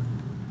a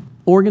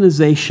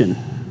organization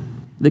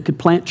that could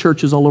plant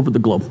churches all over the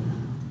globe,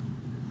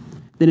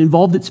 that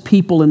involved its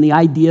people in the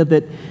idea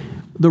that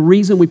the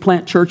reason we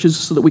plant churches is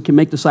so that we can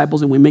make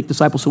disciples, and we make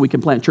disciples so we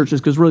can plant churches,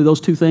 because really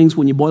those two things,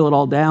 when you boil it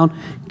all down,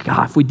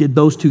 God, if we did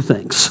those two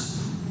things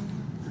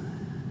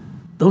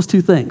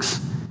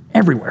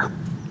everywhere.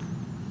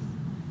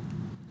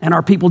 And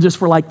our people just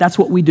were like, that's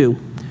what we do.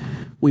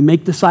 We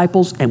make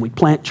disciples and we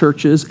plant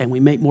churches, and we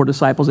make more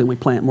disciples and we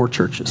plant more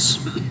churches.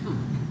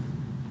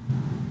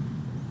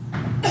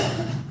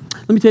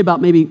 Let me tell you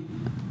about maybe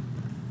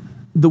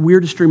the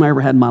weirdest dream I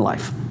ever had in my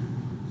life.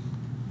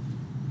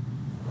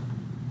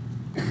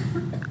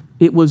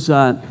 It was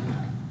in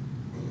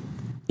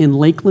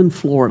Lakeland,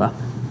 Florida.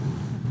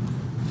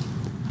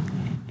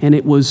 And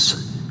it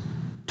was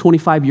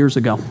 25 years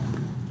ago.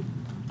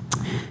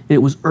 And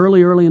it was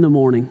early in the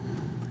morning.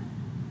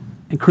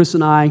 And Chris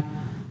and I, it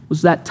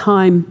was that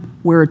time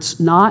where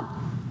it's not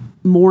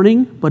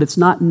morning, but it's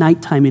not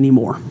nighttime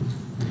anymore.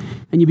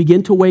 And you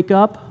begin to wake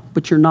up,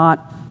 but you're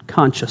not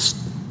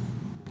conscious.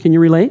 Can you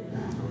relate?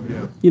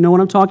 Yeah. You know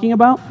what I'm talking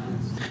about?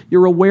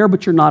 You're aware,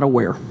 but you're not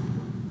aware.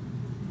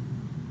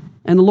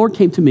 And the Lord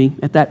came to me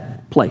at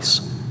that place.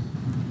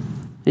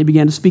 And he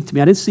began to speak to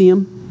me. I didn't see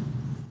him.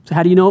 So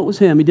how do you know it was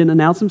him? He didn't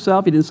announce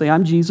himself. He didn't say,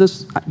 I'm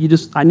Jesus.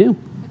 I knew.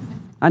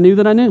 I knew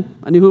that I knew.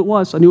 I knew who it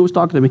was. I knew who was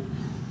talking to me.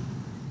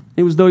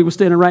 It was though he was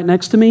standing right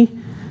next to me,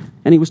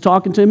 and he was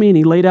talking to me, and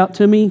he laid out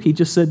to me. He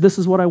just said, this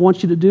is what I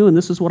want you to do, and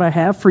this is what I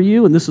have for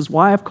you, and this is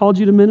why I've called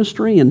you to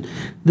ministry, and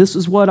this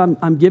is what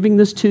I'm giving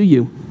this to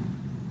you.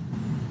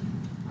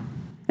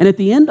 And at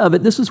the end of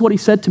it, this is what he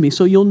said to me.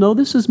 So you'll know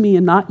this is me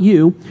and not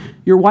you.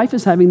 Your wife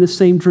is having the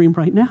same dream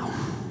right now.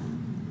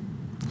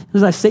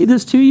 As I say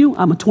this to you,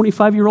 I'm a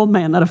 25-year-old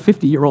man, not a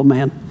 50-year-old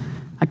man.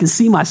 I can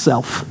see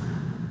myself.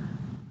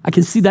 I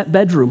can see that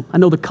bedroom. I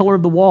know the color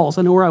of the walls.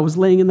 I know where I was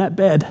laying in that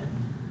bed.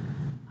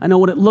 I know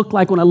what it looked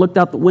like when I looked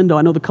out the window.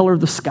 I know the color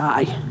of the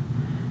sky.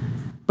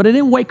 But I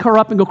didn't wake her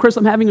up and go, Chris,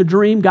 I'm having a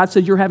dream. God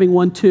said, you're having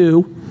one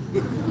too.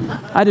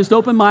 I just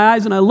opened my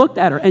eyes and I looked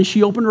at her, and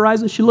she opened her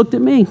eyes and she looked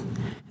at me.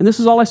 And this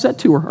is all I said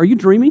to her. Are you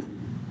dreaming?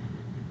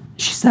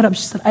 She sat up.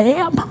 She said, I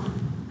am.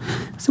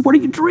 I said, what are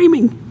you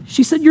dreaming?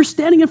 She said, you're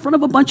standing in front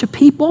of a bunch of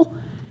people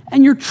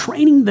and you're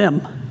training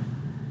them.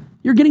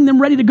 You're getting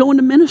them ready to go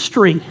into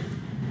ministry.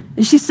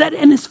 And she said,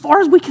 and as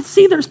far as we can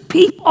see, there's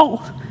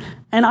people.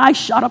 And I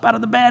shot up out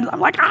of the bed. I'm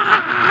like,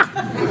 ah!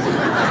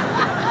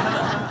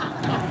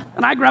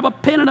 And I grab a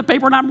pen and a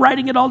paper and I'm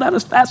writing it all down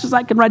as fast as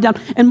I can write down.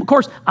 And of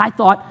course, I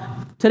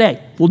thought,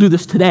 today, we'll do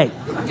this today.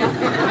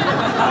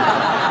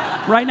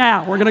 Right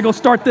now, we're going to go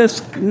start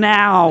this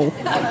now.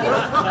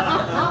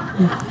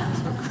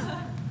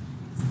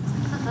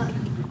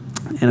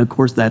 And of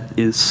course, that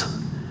is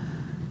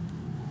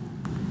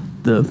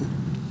the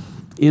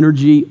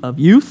energy of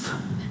youth.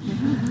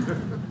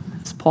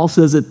 As Paul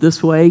says it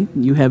this way,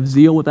 you have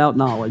zeal without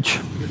knowledge.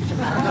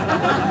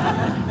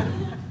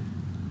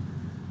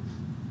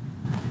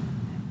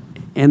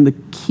 And the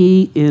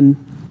key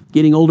in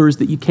getting older is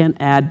that you can't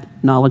add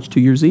knowledge to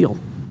your zeal.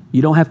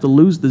 You don't have to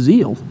lose the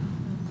zeal.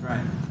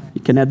 Right.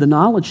 You can add the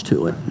knowledge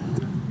to it.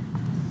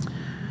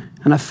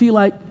 And I feel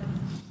like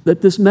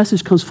that this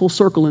message comes full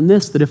circle in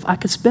this, that if I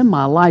could spend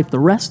my life, the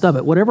rest of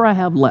it, whatever I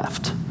have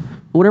left,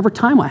 whatever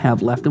time I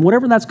have left, and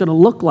whatever that's going to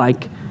look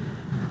like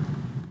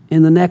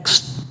in the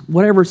next,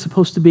 whatever it's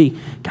supposed to be,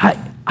 God,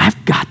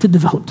 I've got to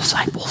develop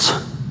disciples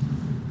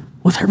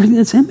with everything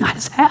that's in me. I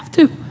just have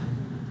to.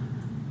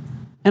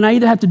 And I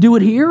either have to do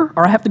it here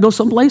or I have to go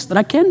someplace that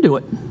I can do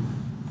it.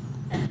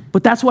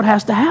 But that's what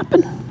has to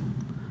happen.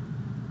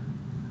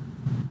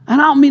 And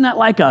I don't mean that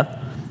like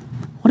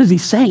what is he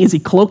saying? Is he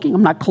cloaking?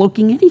 I'm not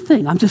cloaking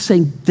anything. I'm just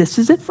saying this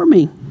is it for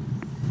me.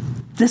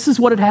 This is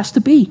what it has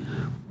to be.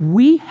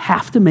 We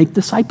have to make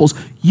disciples.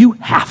 You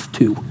have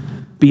to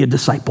be a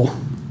disciple.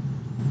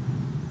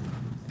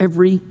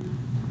 Every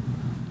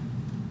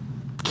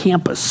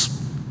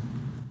campus,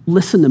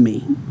 listen to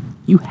me.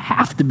 You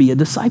have to be a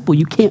disciple.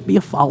 You can't be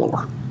a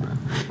follower.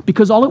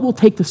 Because all it will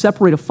take to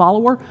separate a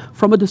follower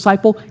from a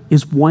disciple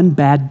is one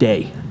bad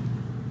day.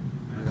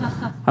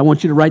 I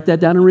want you to write that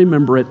down and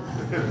remember it.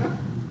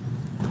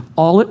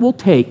 All it will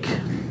take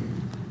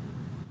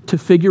to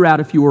figure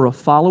out if you are a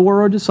follower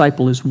or a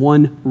disciple is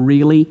one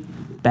really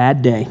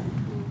bad day.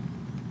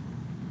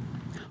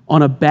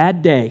 On a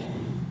bad day,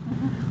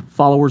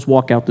 followers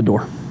walk out the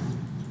door.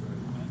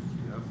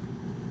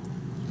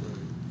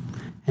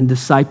 And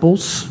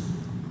disciples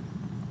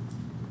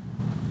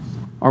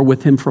are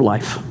with him for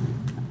life.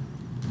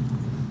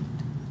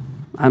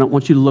 I don't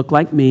want you to look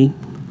like me,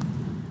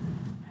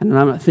 and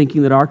I'm not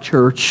thinking that our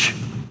church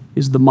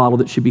is the model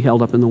that should be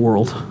held up in the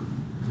world.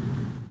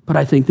 But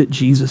I think that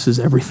Jesus is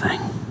everything.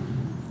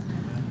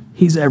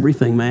 He's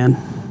everything, man.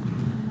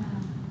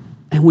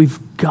 And we've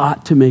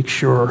got to make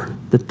sure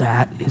that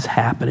that is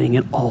happening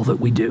in all that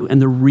we do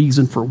and the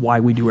reason for why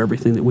we do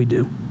everything that we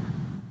do.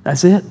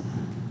 That's it.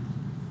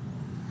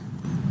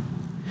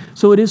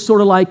 So it is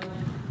sort of like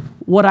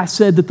what I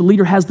said, that the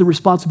leader has the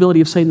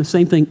responsibility of saying the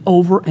same thing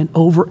over and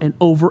over and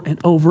over and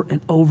over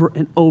and over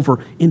and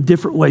over in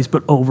different ways,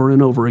 but over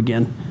and over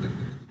again.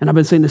 And I've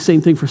been saying the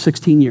same thing for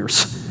 16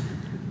 years.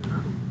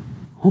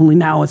 Only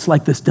now it's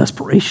like this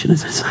desperation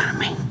is inside of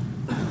me.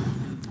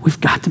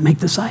 We've got to make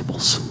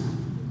disciples.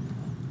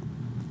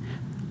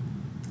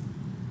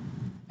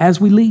 As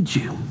we lead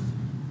you,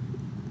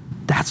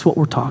 that's what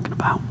we're talking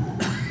about.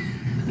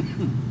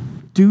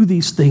 Do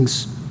these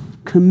things.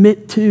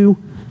 Commit to,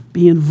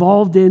 be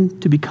involved in,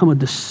 to become a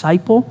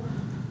disciple,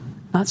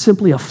 not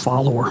simply a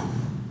follower.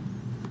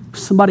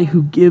 Somebody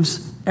who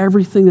gives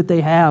everything that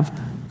they have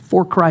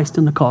for Christ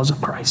and the cause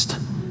of Christ.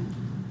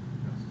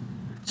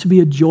 It should be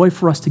a joy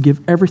for us to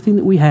give everything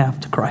that we have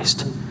to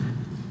Christ.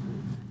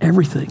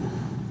 Everything.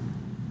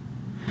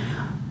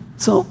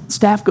 So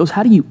staff goes,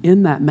 how do you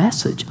end that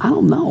message? I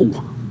don't know.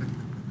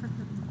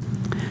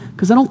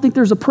 Because I don't think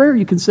there's a prayer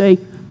you can say,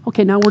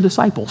 okay, now we're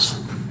disciples.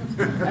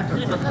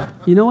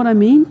 You know what I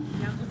mean?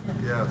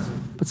 Yes.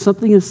 But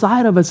something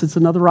inside of us, it's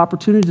another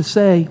opportunity to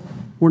say,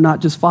 we're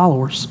not just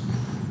followers.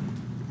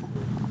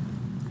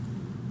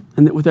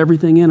 And that with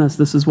everything in us,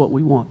 this is what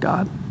we want,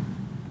 God.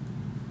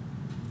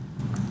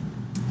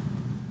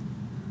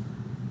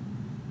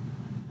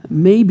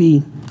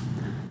 Maybe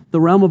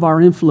the realm of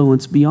our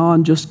influence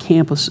beyond just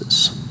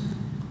campuses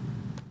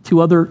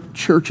to other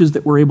churches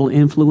that we're able to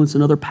influence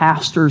and other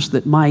pastors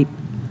that might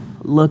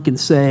look and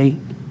say,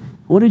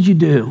 what did you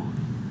do?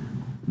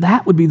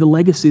 That would be the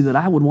legacy that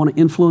I would want to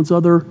influence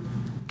other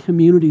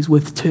communities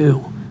with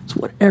too. So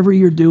whatever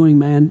you're doing,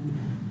 man,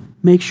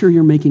 make sure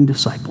you're making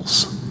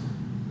disciples.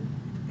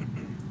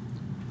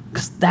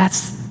 Because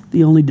that's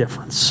the only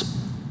difference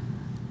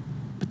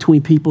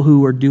between people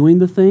who are doing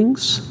the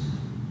things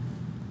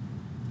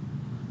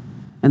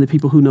and the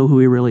people who know who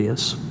he really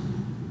is.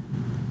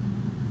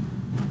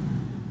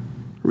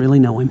 Really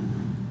know him.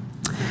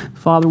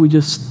 Father, we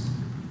just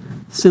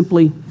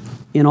simply,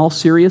 in all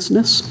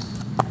seriousness,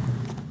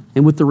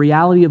 and with the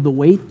reality of the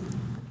weight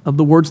of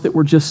the words that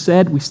were just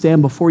said, we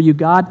stand before you,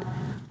 God.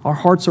 Our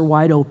hearts are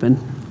wide open.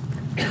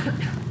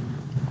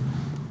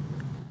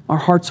 Our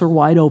hearts are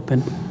wide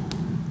open.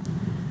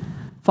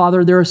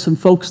 Father, there are some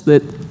folks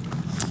that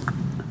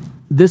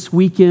this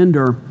weekend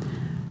or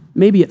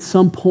maybe at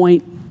some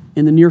point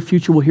in the near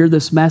future will hear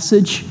this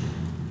message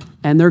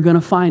and they're going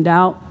to find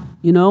out,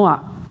 you know,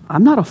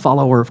 I'm not a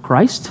follower of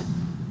Christ.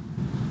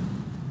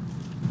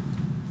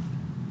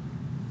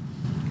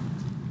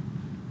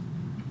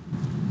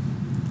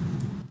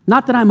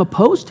 Not that I'm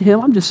opposed to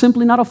him, I'm just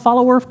simply not a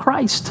follower of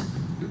Christ.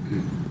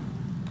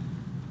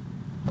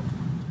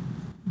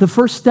 The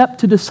first step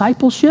to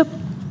discipleship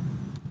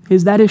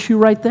is that issue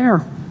right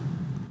there.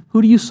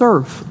 Who do you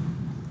serve?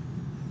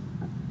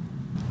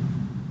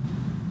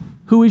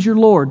 Who is your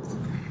Lord?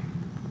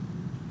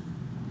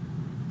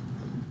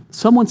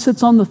 Someone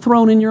sits on the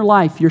throne in your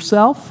life,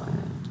 yourself,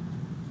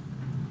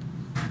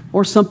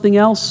 or something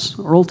else,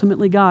 or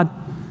ultimately God.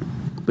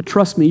 But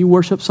trust me, you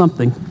worship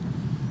something.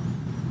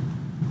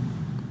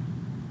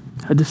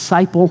 A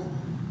disciple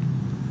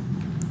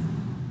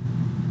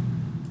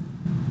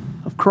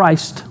of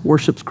Christ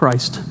worships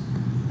Christ.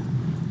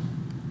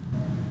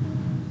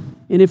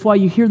 And if while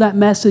you hear that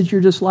message,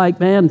 you're just like,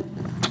 man,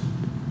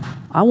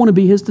 I want to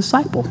be his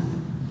disciple.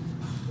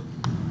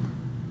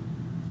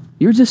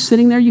 You're just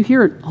sitting there, you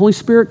hear it. Holy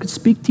Spirit could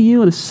speak to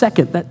you in a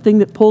second. That thing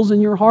that pulls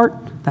in your heart,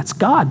 that's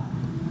God.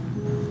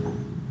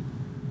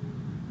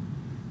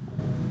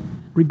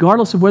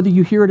 Regardless of whether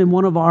you hear it in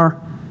one of our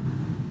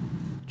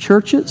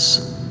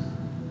churches,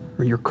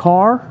 or your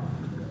car,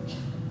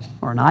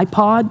 or an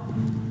iPod,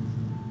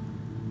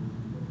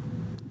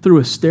 through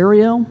a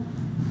stereo,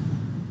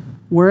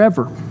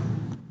 wherever.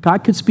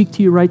 God could speak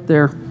to you right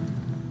there.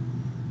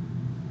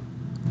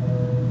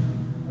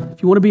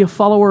 If you want to be a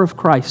follower of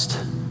Christ,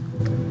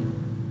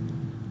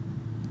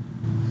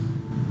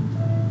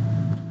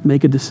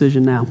 make a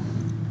decision now.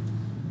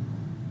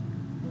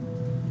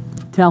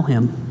 Tell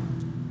him.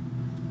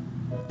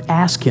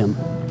 Ask him.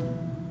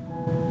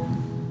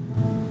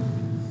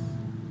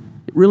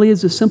 It really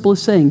is as simple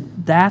as saying,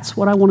 that's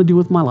what I want to do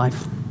with my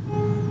life.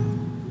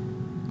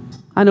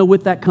 I know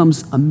with that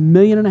comes 1.5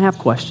 million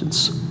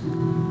questions.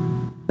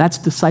 That's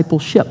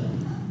discipleship.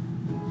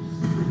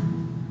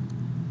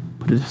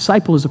 But a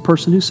disciple is a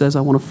person who says,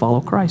 I want to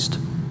follow Christ.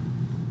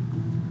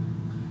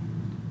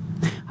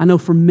 I know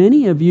for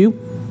many of you,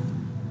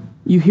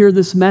 you hear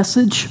this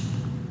message,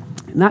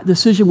 and that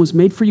decision was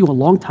made for you a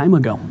long time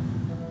ago.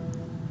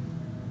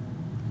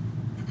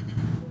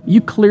 You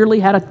clearly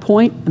had a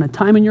point and a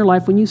time in your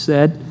life when you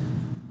said,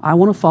 I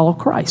want to follow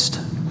Christ.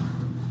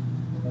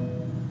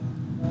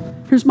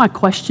 Here's my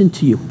question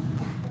to you.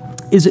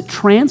 Is it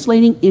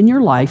translating in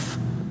your life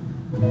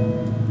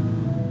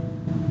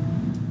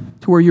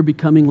to where you're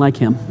becoming like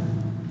him?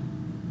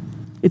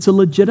 It's a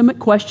legitimate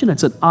question.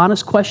 It's an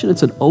honest question.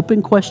 It's an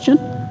open question.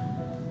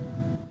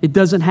 It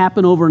doesn't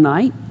happen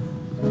overnight.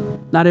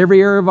 Not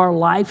every area of our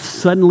life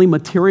suddenly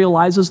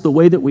materializes the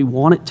way that we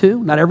want it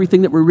to. Not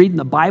everything that we read in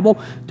the Bible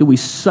do we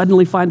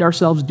suddenly find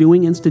ourselves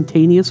doing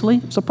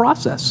instantaneously. It's a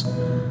process.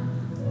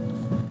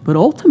 But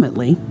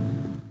ultimately,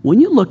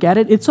 when you look at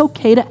it, it's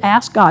okay to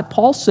ask God.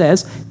 Paul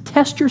says,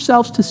 test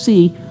yourselves to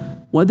see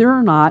whether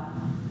or not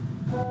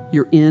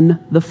you're in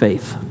the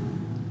faith.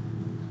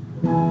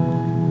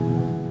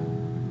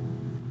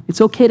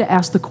 It's okay to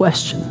ask the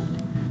question,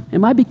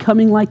 am I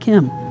becoming like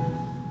him?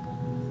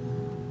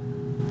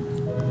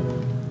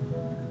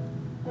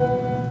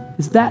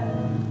 Is that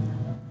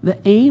the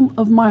aim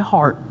of my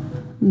heart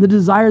and the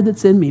desire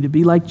that's in me to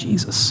be like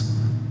Jesus?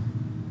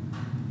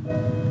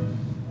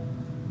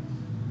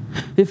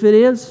 If it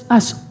is,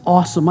 that's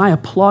awesome. I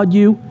applaud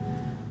you.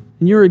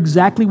 And you're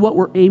exactly what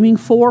we're aiming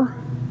for.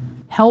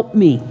 Help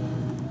me.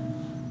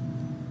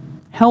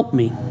 Help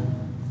me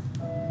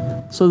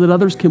so that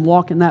others can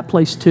walk in that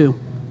place too.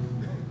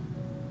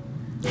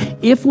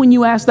 If when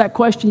you ask that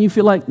question, you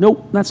feel like,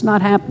 nope, that's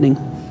not happening,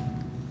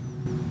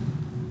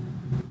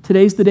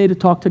 today's the day to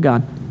talk to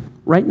God.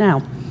 Right now.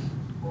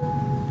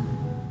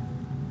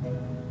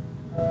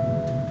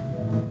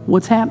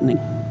 What's happening?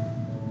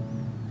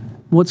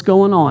 What's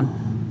going on?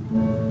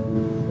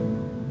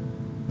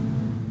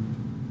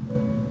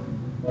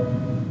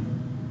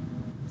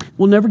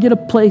 We'll never get a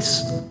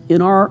place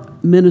in our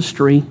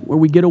ministry where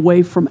we get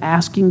away from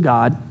asking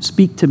God,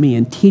 speak to me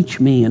and teach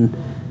me, and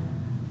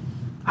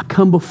I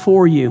come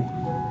before you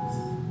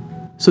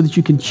so that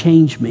you can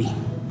change me.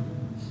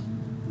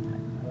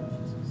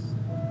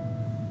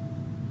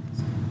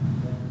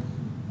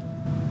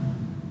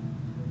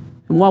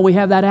 And while we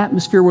have that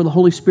atmosphere where the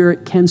Holy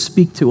Spirit can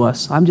speak to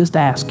us, I'm just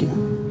asking,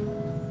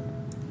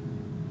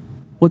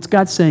 what's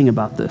God saying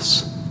about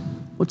this?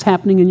 What's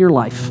happening in your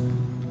life?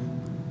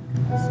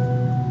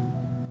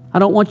 I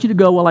don't want you to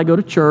go, well, I go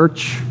to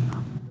church,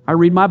 I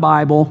read my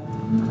Bible,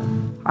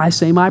 I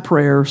say my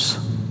prayers,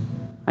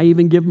 I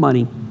even give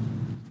money.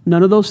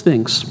 None of those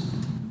things.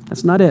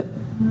 That's not it.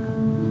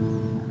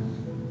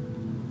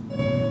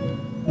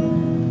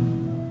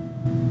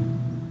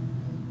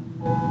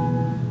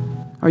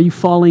 Are you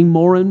falling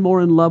more and more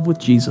in love with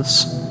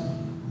Jesus?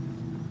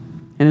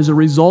 And as a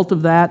result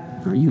of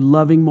that, are you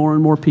loving more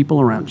and more people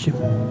around you?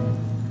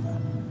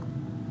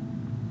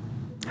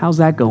 How's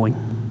that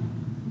going?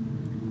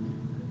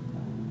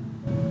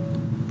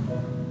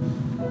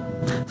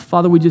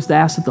 Father, we just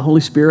ask that the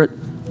Holy Spirit,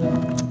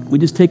 we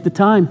just take the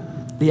time.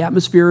 The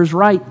atmosphere is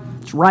right.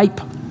 It's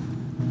ripe.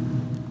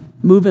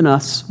 Move in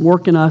us,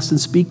 work in us, and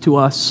speak to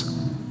us.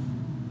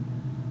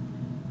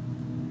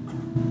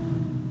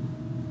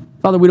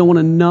 Father, we don't want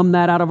to numb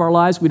that out of our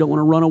lives. We don't want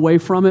to run away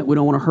from it. We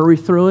don't want to hurry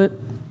through it.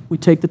 We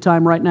take the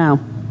time right now.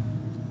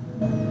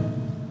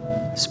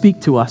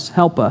 Speak to us.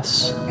 Help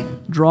us.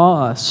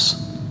 Draw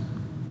us.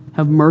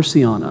 Have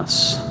mercy on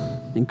us.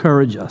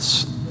 Encourage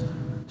us.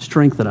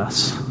 Strengthen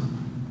us.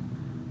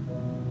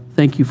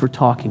 Thank you for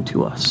talking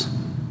to us.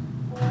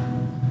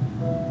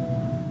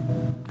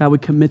 God, we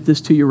commit this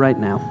to you right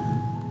now.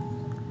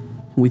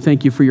 And we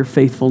thank you for your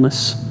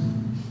faithfulness.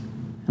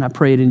 And I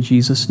pray it in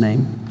Jesus'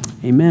 name.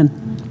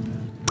 Amen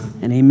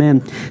and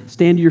amen.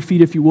 Stand to your feet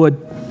if you would.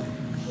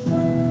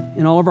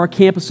 In all of our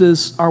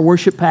campuses, our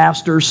worship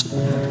pastors,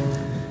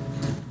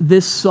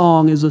 this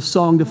song is a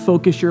song to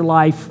focus your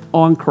life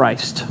on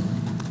Christ.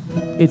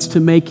 It's to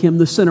make him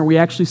the center. We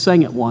actually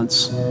sang it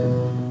once.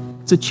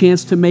 It's a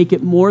chance to make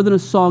it more than a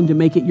song, to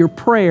make it your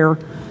prayer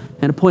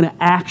and a point of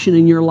action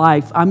in your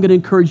life. I'm going to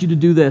encourage you to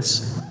do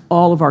this,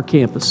 all of our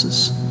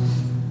campuses.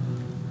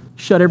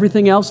 Shut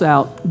everything else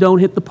out. Don't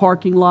hit the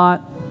parking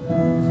lot.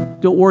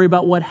 Don't worry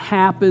about what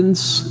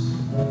happens.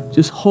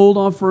 Just hold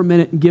on for a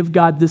minute and give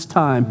God this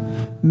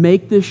time.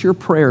 Make this your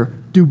prayer.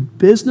 Do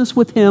business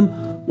with him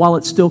while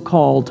it's still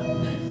called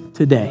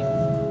today.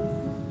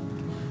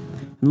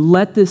 And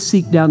let this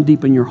seep down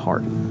deep in your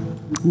heart.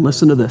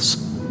 Listen to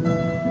this.